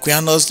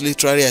 Equiano's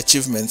literary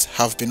achievements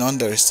have been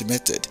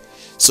underestimated.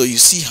 So you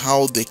see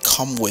how they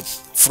come with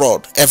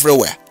fraud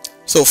everywhere.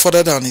 So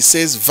further down he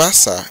says,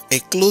 Vassa, a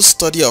close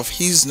study of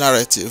his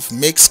narrative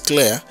makes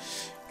clear,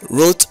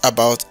 wrote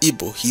about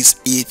Igbo, his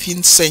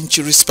 18th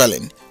century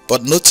spelling,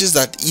 but notice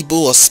that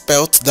Igbo was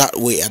spelt that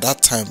way at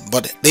that time,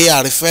 but they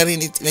are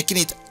referring it, making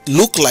it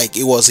look like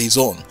it was his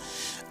own,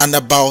 and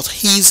about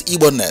his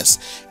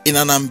Igbo-ness in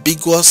an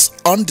ambiguous,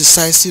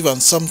 undecisive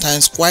and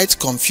sometimes quite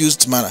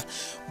confused manner.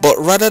 But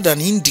rather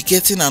than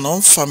indicating an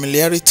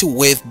unfamiliarity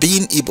with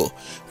being Igbo,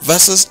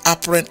 Vassa's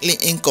apparently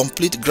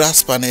incomplete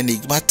grasp and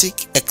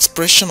enigmatic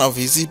expression of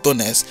his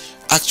Igbo-ness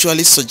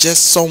actually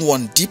suggests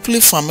someone deeply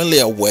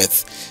familiar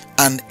with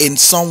and in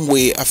some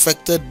way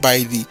affected by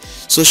the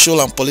social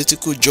and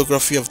political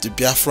geography of the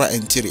Biafra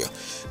interior.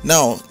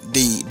 Now,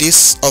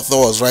 this author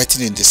was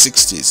writing in the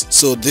 60s,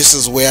 so this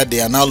is where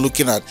they are now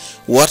looking at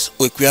what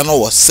Equiano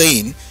was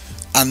saying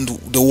and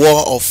the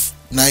war of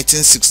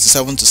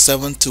 1967 to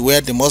 70,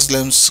 where the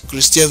Muslims,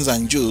 Christians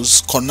and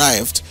Jews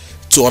connived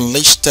to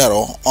unleash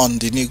terror on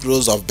the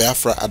Negroes of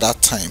Biafra at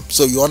that time.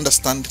 So you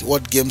understand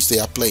what games they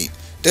are playing.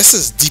 This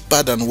is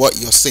deeper than what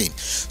you're saying.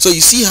 So you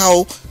see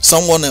how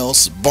someone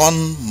else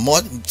born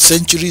more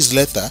centuries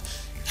later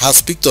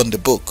has picked on the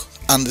book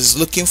and is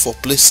looking for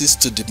places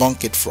to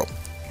debunk it from.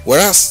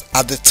 Whereas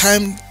at the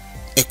time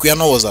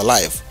Equiano was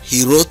alive,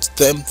 he wrote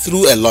them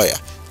through a lawyer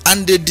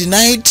and they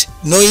denied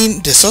knowing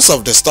the source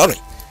of the story.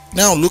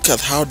 Now look at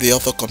how the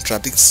author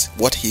contradicts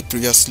what he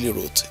previously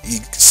wrote. He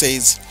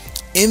says,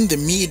 in the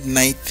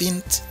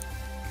mid-19th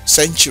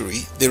century,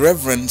 the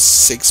Reverend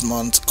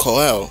Sigmund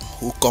Coel,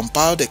 who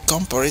compiled a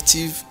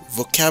comparative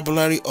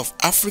vocabulary of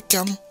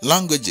African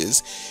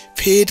languages,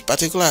 paid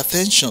particular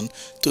attention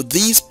to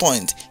these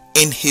points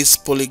in his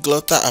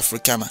Polyglotta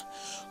Africana.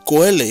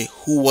 Coel,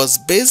 who was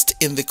based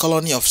in the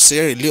colony of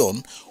Sierra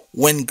Leone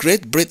when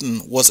Great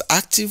Britain was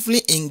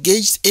actively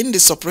engaged in the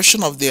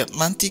suppression of the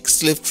Atlantic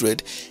slave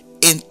trade,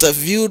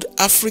 interviewed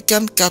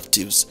African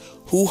captives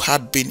who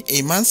had been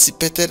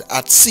emancipated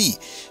at sea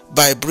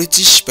by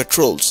British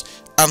patrols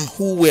and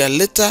who were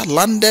later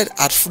landed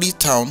at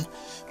Freetown,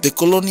 the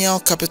colonial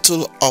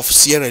capital of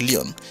Sierra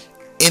Leone.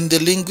 In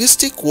the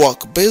linguistic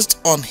work based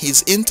on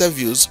his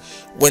interviews,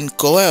 when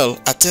Coel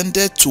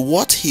attended to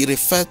what he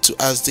referred to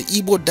as the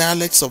Igbo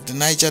dialects of the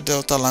Niger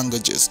Delta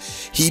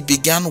languages, he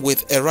began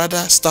with a rather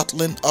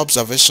startling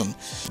observation.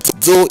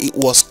 Though it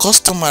was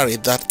customary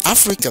that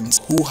Africans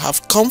who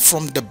have come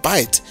from the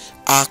Bight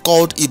are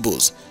called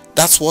Igbos,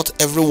 that's what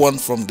everyone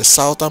from the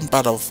southern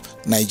part of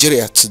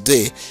Nigeria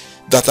today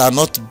that are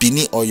not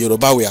Bini or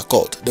Yoruba were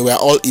called. They were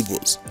all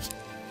Igbos.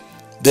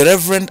 The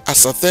Reverend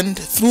ascertained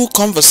through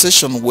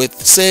conversation with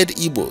said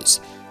Igbos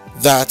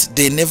that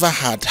they never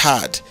had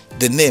heard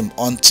the name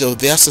until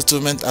their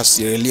settlement at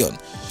Sierra Leone.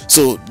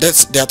 So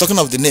they are talking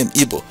of the name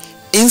Igbo.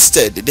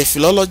 Instead, the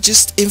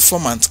philologist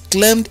informant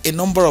claimed a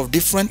number of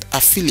different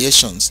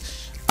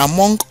affiliations.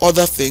 Among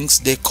other things,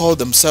 they called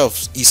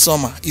themselves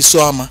Isoma,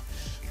 Isoama,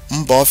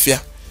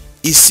 Mbofia,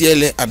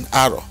 Isiele and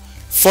Aro.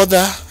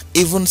 Further,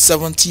 even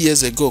 70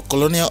 years ago,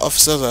 colonial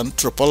officers and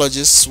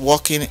anthropologists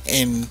working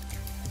in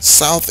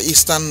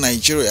southeastern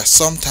Nigeria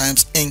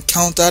sometimes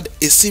encountered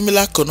a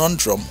similar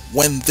conundrum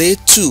when they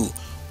too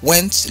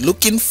went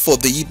looking for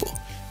the Igbo.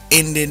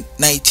 In the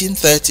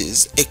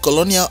 1930s, a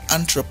colonial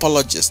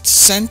anthropologist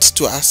sent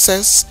to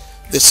assess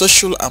the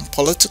social and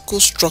political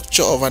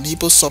structure of an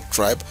Igbo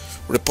subtribe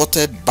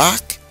reported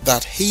back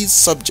that his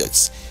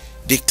subjects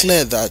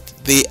declare that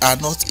they are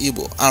not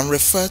Igbo and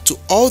refer to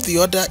all the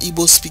other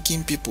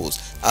Igbo-speaking peoples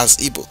as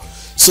Igbo.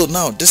 So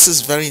now this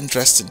is very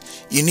interesting.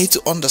 You need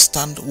to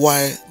understand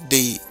why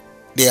they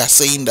are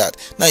saying that.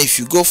 Now if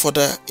you go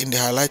further in the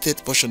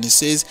highlighted portion, it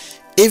says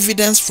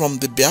evidence from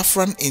the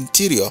Biafran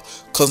interior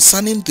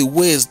concerning the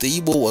ways the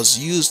Igbo was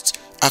used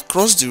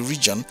across the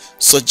region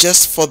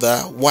suggests further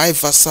why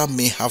Vassa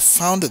may have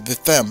found the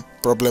term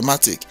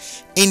problematic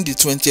in the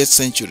 20th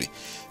century.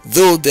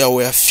 Though there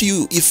were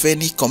few, if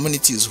any,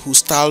 communities who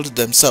styled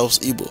themselves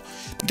Igbo,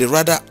 the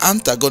rather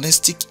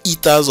antagonistic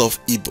eaters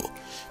of Igbo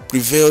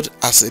prevailed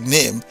as a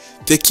name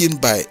taken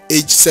by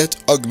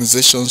age-set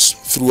organizations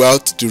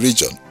throughout the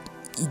region.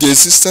 The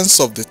existence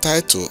of the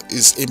title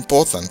is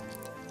important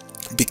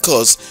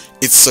because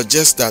it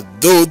suggests that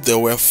though there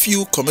were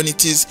few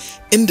communities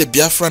in the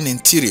Biafran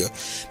interior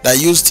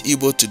that used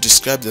Igbo to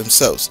describe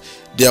themselves,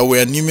 there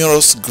were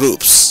numerous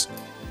groups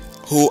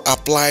who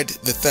applied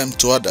the term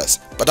to others.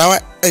 But our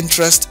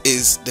interest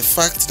is the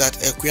fact that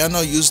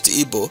Equiano used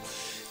Igbo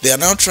They are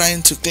now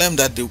trying to claim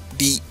that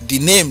the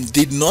name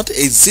did not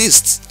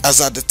exist as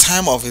at the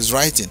time of his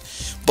writing.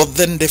 But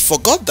then they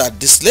forgot that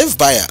the slave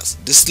buyers,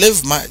 the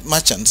slave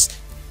merchants,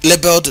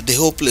 labeled the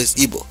whole place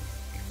Igbo.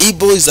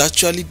 Igbo is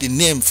actually the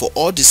name for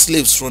all the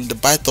slaves from the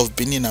Bight of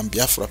Benin and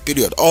Biafra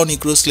period. All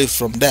Negro slaves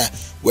from there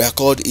were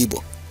called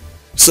Igbo.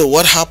 So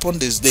what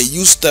happened is they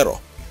used terror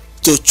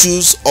to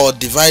choose or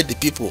divide the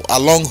people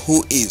along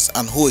who is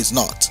and who is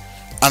not.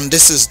 And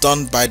this is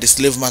done by the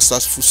slave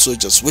masters' foot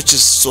soldiers, which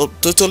is so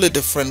totally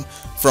different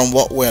from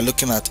what we are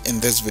looking at in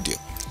this video.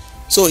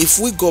 So if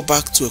we go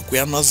back to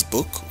Equiano's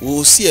book, we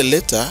will see a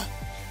letter,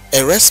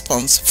 a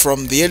response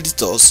from the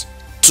editors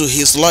to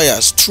his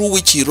lawyers through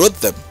which he wrote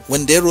them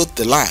when they wrote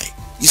the lie.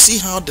 You see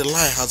how the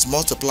lie has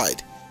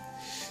multiplied.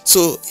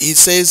 So he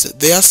says,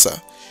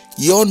 Vassa,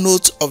 your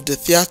note of the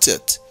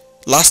 30th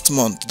last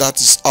month that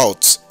is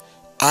out,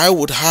 I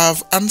would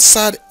have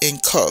answered in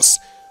course,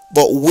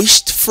 but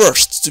wished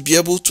first to be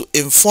able to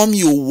inform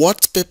you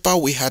what paper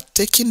we had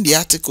taken the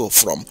article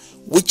from,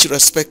 which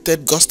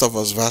respected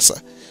Gustavus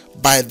Vassa.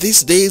 By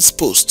this day's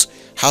post,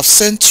 have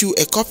sent you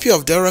a copy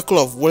of the Oracle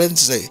of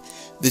Wednesday,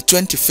 the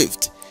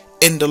 25th.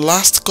 In the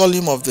last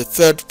column of the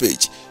 3rd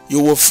page,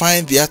 you will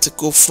find the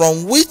article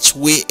from which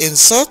we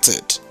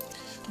inserted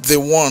the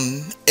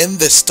one in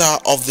the star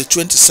of the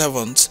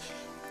 27th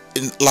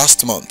in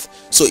last month.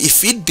 So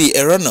if it be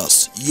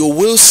erroneous, you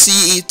will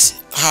see it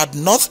had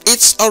not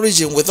its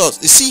origin with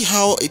us. You see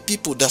how a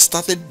people that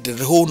started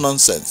the whole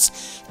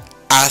nonsense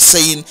are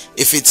saying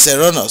if it's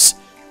erroneous,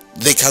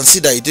 they can see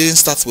that it didn't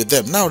start with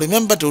them. Now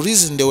remember, the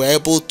reason they were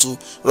able to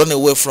run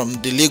away from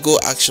the legal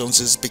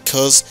actions is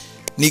because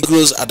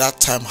Negroes at that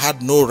time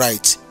had no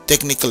right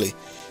technically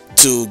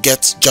to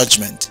get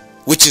judgment,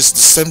 which is the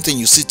same thing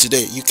you see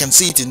today. You can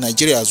see it in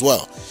Nigeria as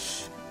well.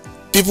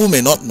 People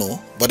may not know,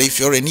 but if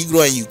you're a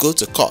Negro and you go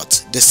to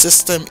court, the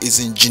system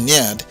is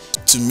engineered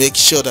to make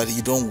sure that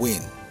you don't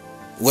win,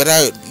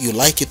 whether you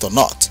like it or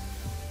not.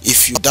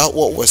 If you doubt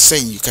what we're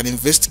saying, you can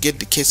investigate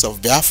the case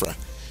of Biafra,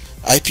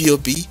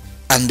 IPOB,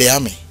 and the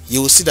army.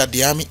 You will see that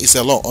the army is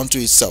a law unto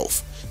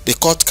itself. The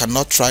court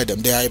cannot try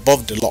them. They are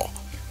above the law,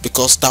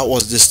 because that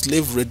was the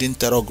slave-raiding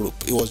terror group.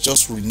 It was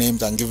just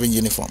renamed and given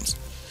uniforms.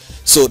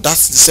 So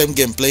that's the same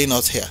game playing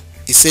out here.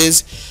 It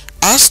says,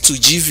 as to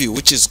GV,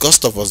 which is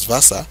Gustavus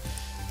Vassa,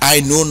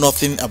 I know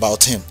nothing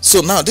about him. So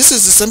now this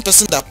is the same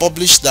person that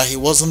published that he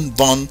wasn't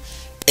born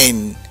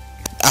in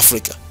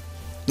Africa.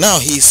 Now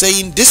he's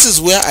saying this is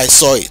where I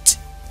saw it.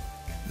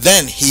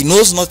 Then he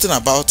knows nothing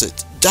about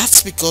it.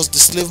 That's because the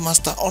slave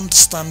master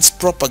understands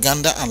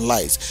propaganda and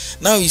lies.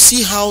 Now you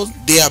see how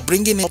they are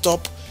bringing it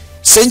up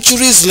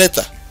centuries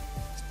later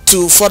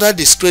to further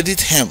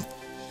discredit him.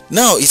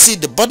 Now you see,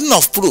 the burden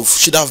of proof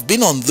should have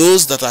been on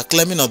those that are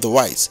claiming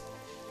otherwise,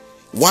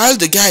 while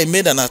the guy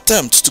made an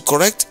attempt to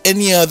correct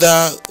any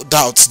other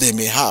doubts they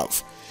may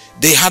have.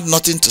 They had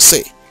nothing to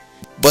say.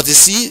 But you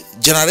see,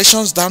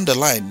 generations down the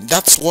line,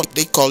 that's what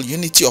they call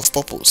unity of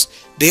purpose.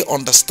 They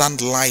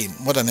understand lying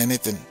more than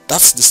anything.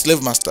 That's the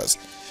slave masters.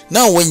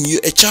 Now when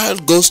a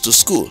child goes to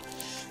school,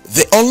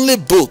 the only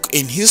book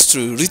in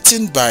history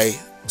written by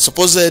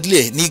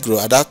supposedly a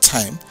Negro at that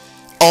time,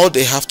 all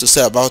they have to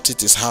say about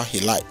it is how he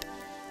lied.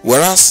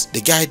 Whereas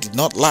the guy did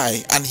not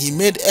lie, and he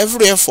made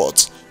every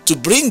effort to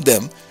bring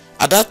them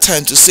at that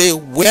time to say,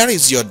 where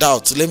is your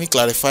doubt? Let me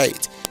clarify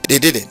it. They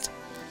didn't.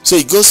 So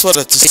he goes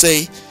further to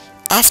say,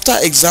 after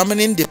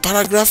examining the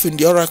paragraph in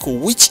the oracle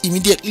which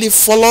immediately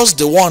follows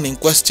the one in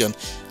question,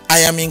 I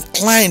am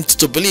inclined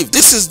to believe,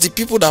 this is the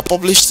people that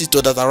published it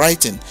or that are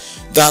writing,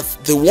 that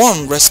the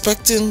one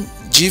respecting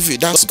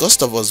GV, that's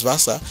Gustavus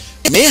Vassa,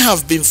 may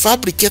have been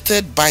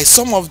fabricated by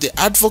some of the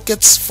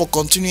advocates for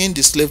continuing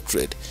the slave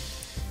trade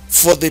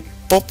for the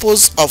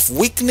purpose of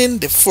weakening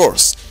the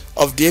force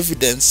of the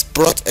evidence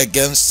brought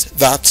against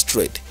that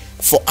trade.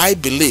 For I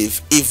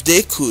believe if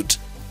they could,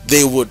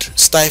 they would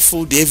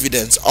stifle the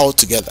evidence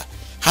altogether.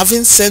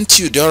 Having sent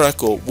you the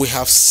oracle, we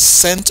have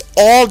sent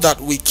all that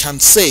we can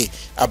say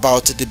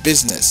about the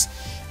business.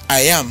 I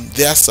am,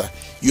 Vassa,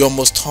 your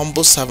most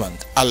humble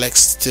servant,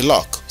 Alex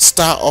Tillock,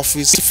 Star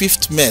Office,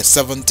 5th May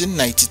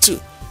 1792.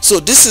 So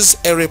this is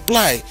a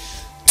reply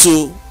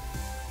to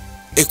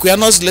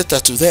Equiano's letter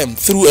to them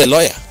through a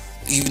lawyer.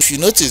 If you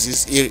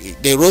notice,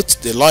 they wrote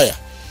the lawyer.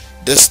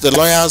 That's the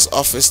lawyer's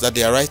office that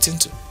they are writing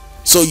to.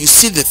 So you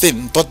see the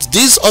thing, but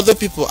these other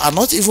people are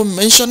not even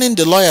mentioning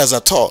the lawyers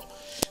at all.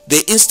 They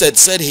instead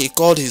said he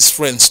called his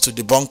friends to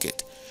debunk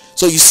it.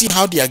 So you see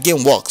how the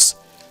game works.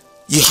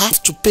 You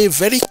have to pay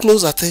very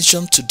close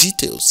attention to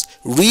details.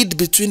 Read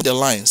between the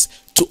lines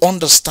to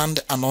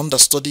understand and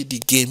understudy the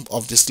game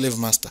of the slave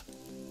master.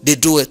 They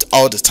do it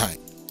all the time.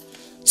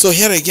 So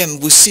here again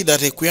we see that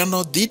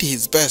Equiano did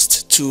his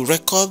best to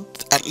record,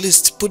 at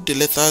least put the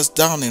letters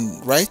down in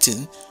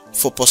writing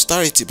for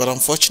posterity, but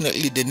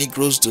unfortunately the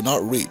Negroes do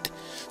not read.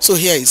 So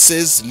here it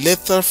says,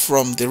 letter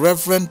from the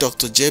Reverend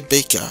Dr. J.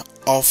 Baker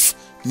of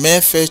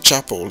Mayfair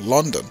Chapel,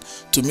 London,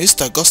 to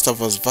Mr.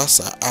 Gustavus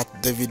Vassa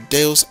at David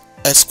Dales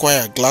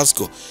Esquire,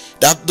 Glasgow.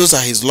 Those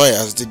are his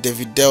lawyers, the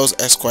David Dales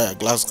Esquire,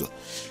 Glasgow.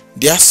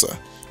 Dear sir,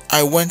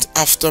 I went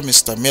after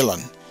Mr.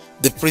 Milan,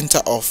 the printer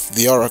of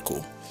the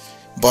Oracle,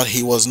 but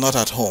he was not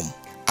at home.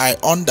 I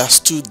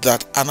understood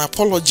that an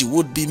apology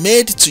would be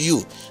made to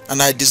you,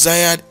 and I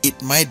desired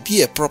it might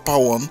be a proper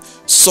one,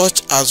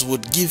 such as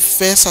would give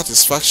fair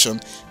satisfaction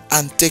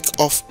and take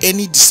off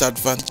any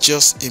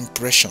disadvantageous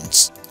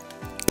impressions,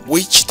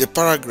 which the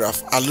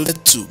paragraph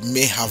alluded to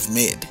may have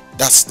made.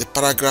 That's the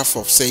paragraph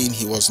of saying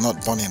he was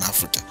not born in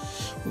Africa.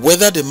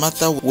 Whether the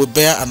matter will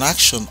bear an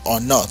action or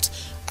not,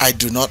 I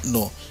do not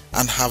know,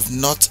 and have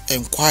not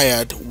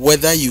inquired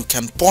whether you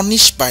can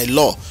punish by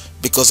law,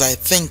 because I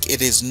think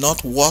it is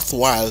not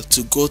worthwhile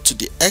to go to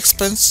the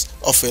expense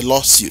of a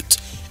lawsuit,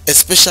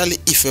 especially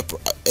if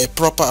a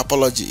proper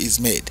apology is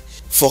made.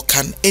 For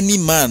can any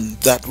man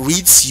that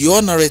reads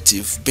your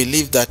narrative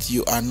believe that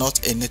you are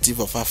not a native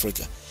of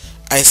Africa?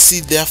 I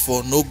see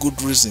therefore no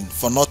good reason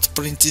for not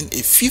printing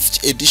a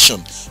 5th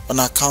edition on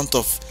account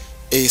of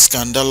a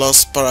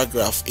scandalous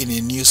paragraph in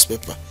a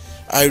newspaper.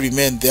 I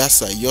remain,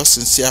 Vassa, your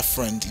sincere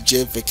friend,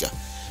 J. Vicar,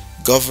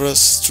 Governors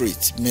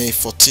Street, May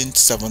 14,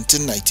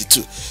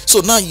 1792.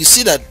 So now you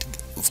see that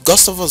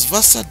Gustavus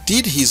Vassa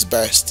did his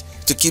best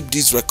to keep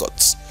these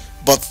records,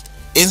 but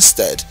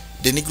instead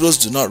the Negroes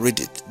do not read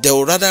it. They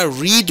will rather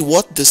read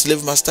what the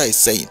slave master is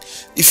saying.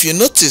 If you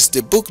notice,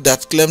 the book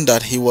that claimed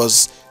that he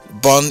was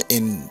born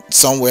in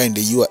somewhere in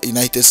the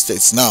United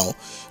States now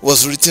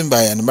was written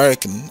by an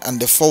American, and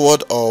the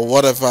forward or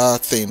whatever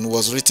thing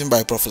was written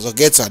by Professor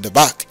Gates at the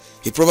back.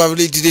 He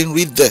probably didn't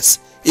read this.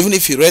 Even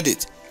if he read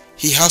it,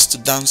 he has to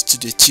dance to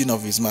the tune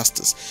of his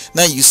masters.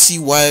 Now you see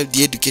why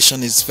the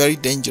education is very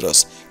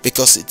dangerous,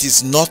 because it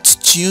is not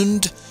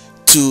tuned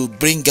to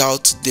bring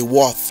out the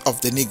worth of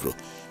the Negro.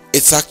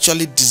 It's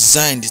actually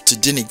designed to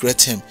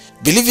denigrate him.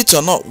 Believe it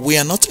or not, we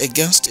are not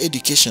against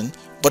education,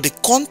 but the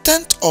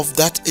content of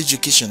that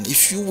education,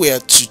 if you were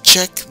to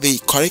check the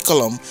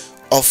curriculum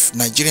of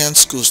Nigerian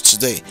schools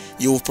today,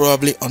 you will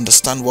probably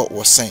understand what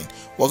we're saying.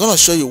 We're going to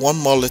show you one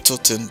more little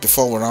thing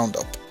before we round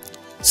up.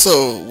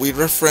 So we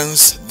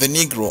reference The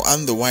Negro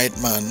and the White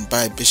Man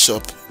by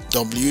Bishop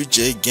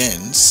W.J.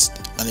 Gaines,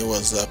 and it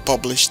was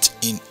published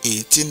in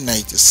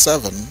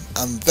 1897,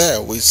 and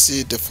there we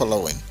see the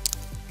following.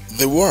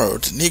 The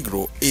word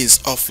Negro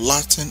is of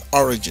Latin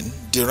origin,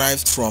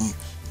 derived from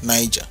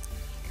Niger,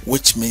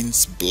 which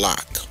means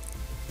black.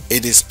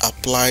 It is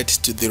applied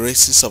to the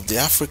races of the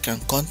African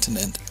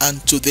continent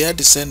and to their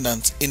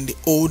descendants in the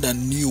Old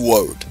and New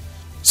World.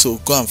 So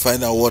go and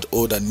find out what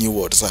Old and New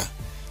Worlds are.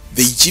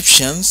 The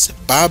Egyptians,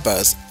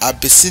 Berbers,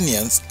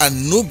 Abyssinians,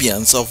 and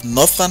Nubians of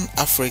northern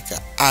Africa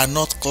are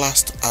not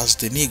classed as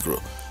the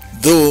Negro,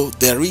 though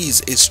there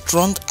is a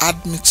strong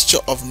admixture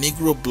of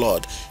Negro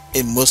blood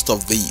in most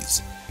of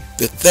these.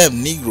 The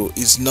term Negro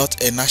is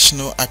not a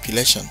national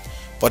appellation,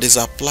 but is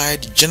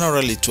applied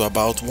generally to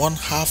about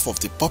 1/2 of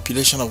the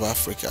population of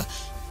Africa,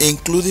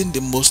 including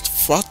the most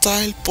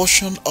fertile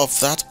portion of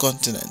that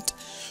continent.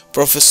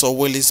 Professor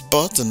Willis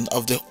Burton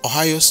of the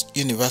Ohio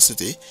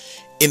University,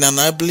 in an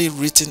ably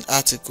written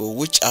article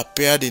which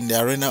appeared in the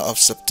Arena of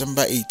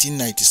September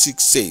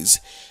 1896, says,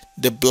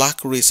 "The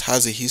black race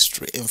has a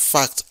history. In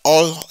fact,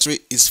 all history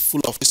is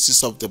full of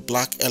traces of the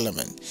black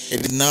element.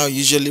 It is now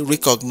usually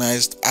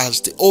recognized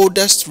as the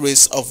oldest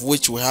race of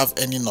which we have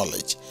any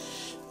knowledge.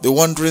 The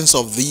wanderings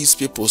of these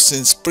people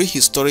since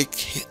prehistoric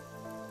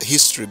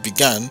history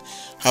began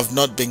have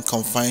not been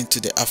confined to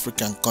the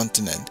African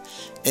continent.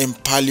 In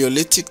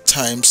Paleolithic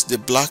times, the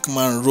black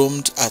man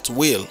roamed at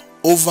will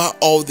over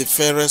all the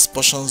fairest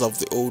portions of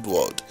the old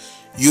world.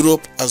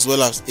 Europe as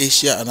well as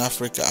Asia and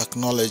Africa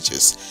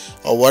acknowledges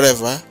or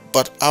whatever,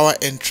 but our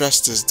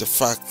interest is the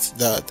fact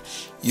that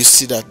you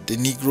see that the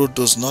Negro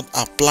does not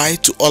apply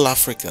to all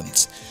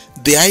Africans.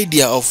 The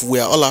idea of we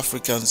are all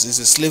Africans is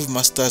a slave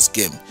master's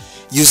game.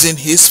 Using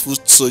his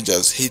foot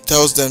soldiers, he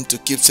tells them to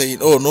keep saying,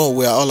 oh no,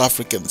 we are all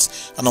Africans,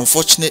 and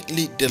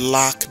unfortunately they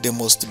lack the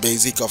most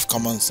basic of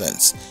common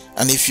sense.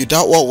 And if you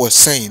doubt what we're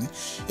saying,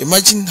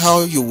 imagine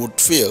how you would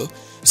feel.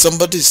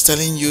 Somebody is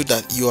telling you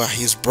that you are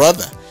his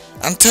brother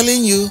and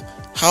telling you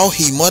how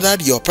he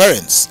murdered your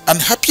parents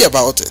and happy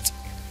about it.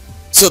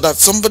 So that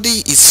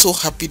somebody is so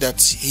happy that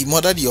he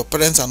murdered your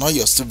parents and all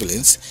your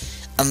siblings,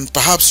 and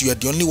perhaps you are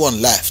the only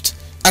one left,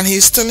 and he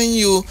is telling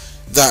you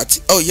that,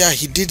 oh yeah,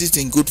 he did it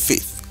in good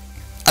faith,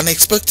 and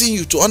expecting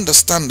you to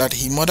understand that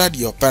he murdered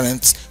your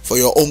parents for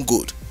your own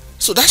good.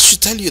 So that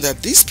should tell you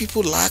that these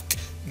people lack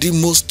the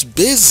most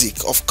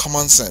basic of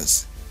common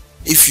sense.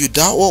 If you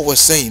doubt what we're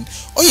saying,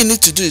 all you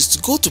need to do is to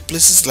go to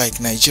places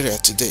like Nigeria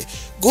today.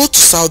 Go to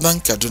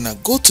southern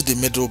Kaduna, go to the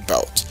Middle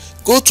Belt,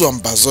 go to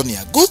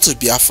Ambazonia, go to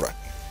Biafra,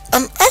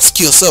 and ask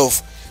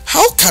yourself,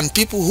 how can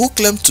people who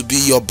claim to be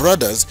your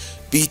brothers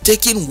be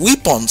taking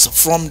weapons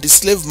from the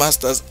slave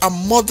masters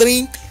and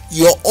murdering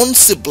your own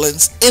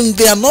siblings in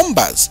their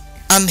numbers?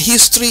 And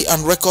history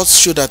and records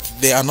show that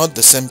they are not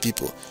the same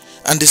people,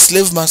 and the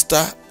slave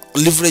master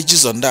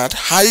leverages on that,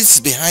 hides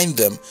behind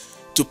them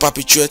to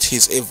perpetuate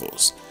his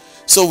evils.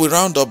 So we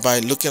round up by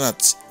looking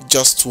at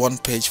just one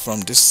page from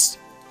this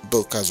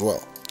book as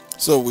well.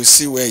 So we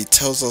see where it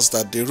tells us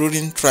that the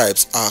ruling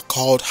tribes are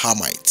called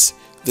Hamites,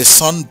 The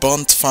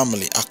sunburnt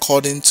family,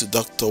 according to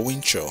Dr.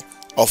 Winchell,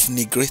 of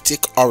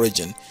Negratic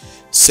origin,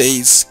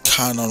 says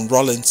Canon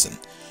Rawlinson.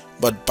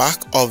 But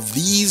back of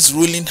these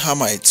ruling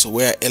Hamites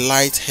were a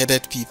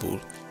light-headed people,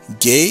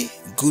 gay,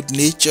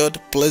 good-natured,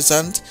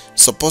 pleasant,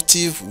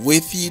 supportive,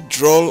 witty,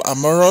 droll,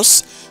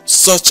 amorous.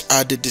 Such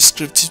are the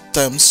descriptive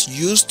terms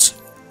used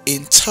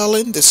in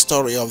telling the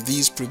story of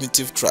these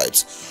primitive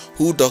tribes,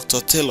 who Dr.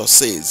 Taylor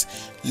says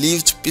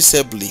lived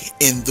peaceably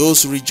in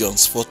those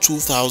regions for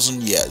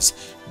 2,000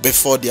 years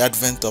before the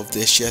advent of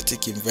the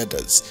Asiatic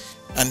invaders.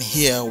 And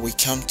here we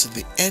come to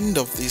the end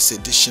of this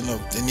edition of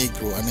the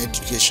Negro and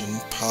Education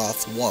Part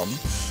 1.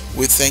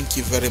 We thank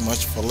you very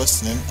much for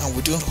listening, and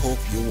we do hope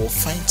you will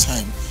find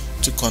time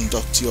to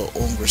conduct your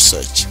own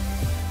research,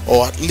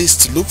 or at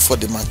least look for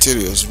the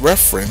materials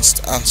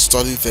referenced and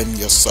study them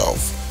yourself.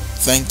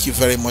 Thank you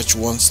very much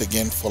once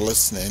again for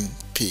listening.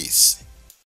 Peace.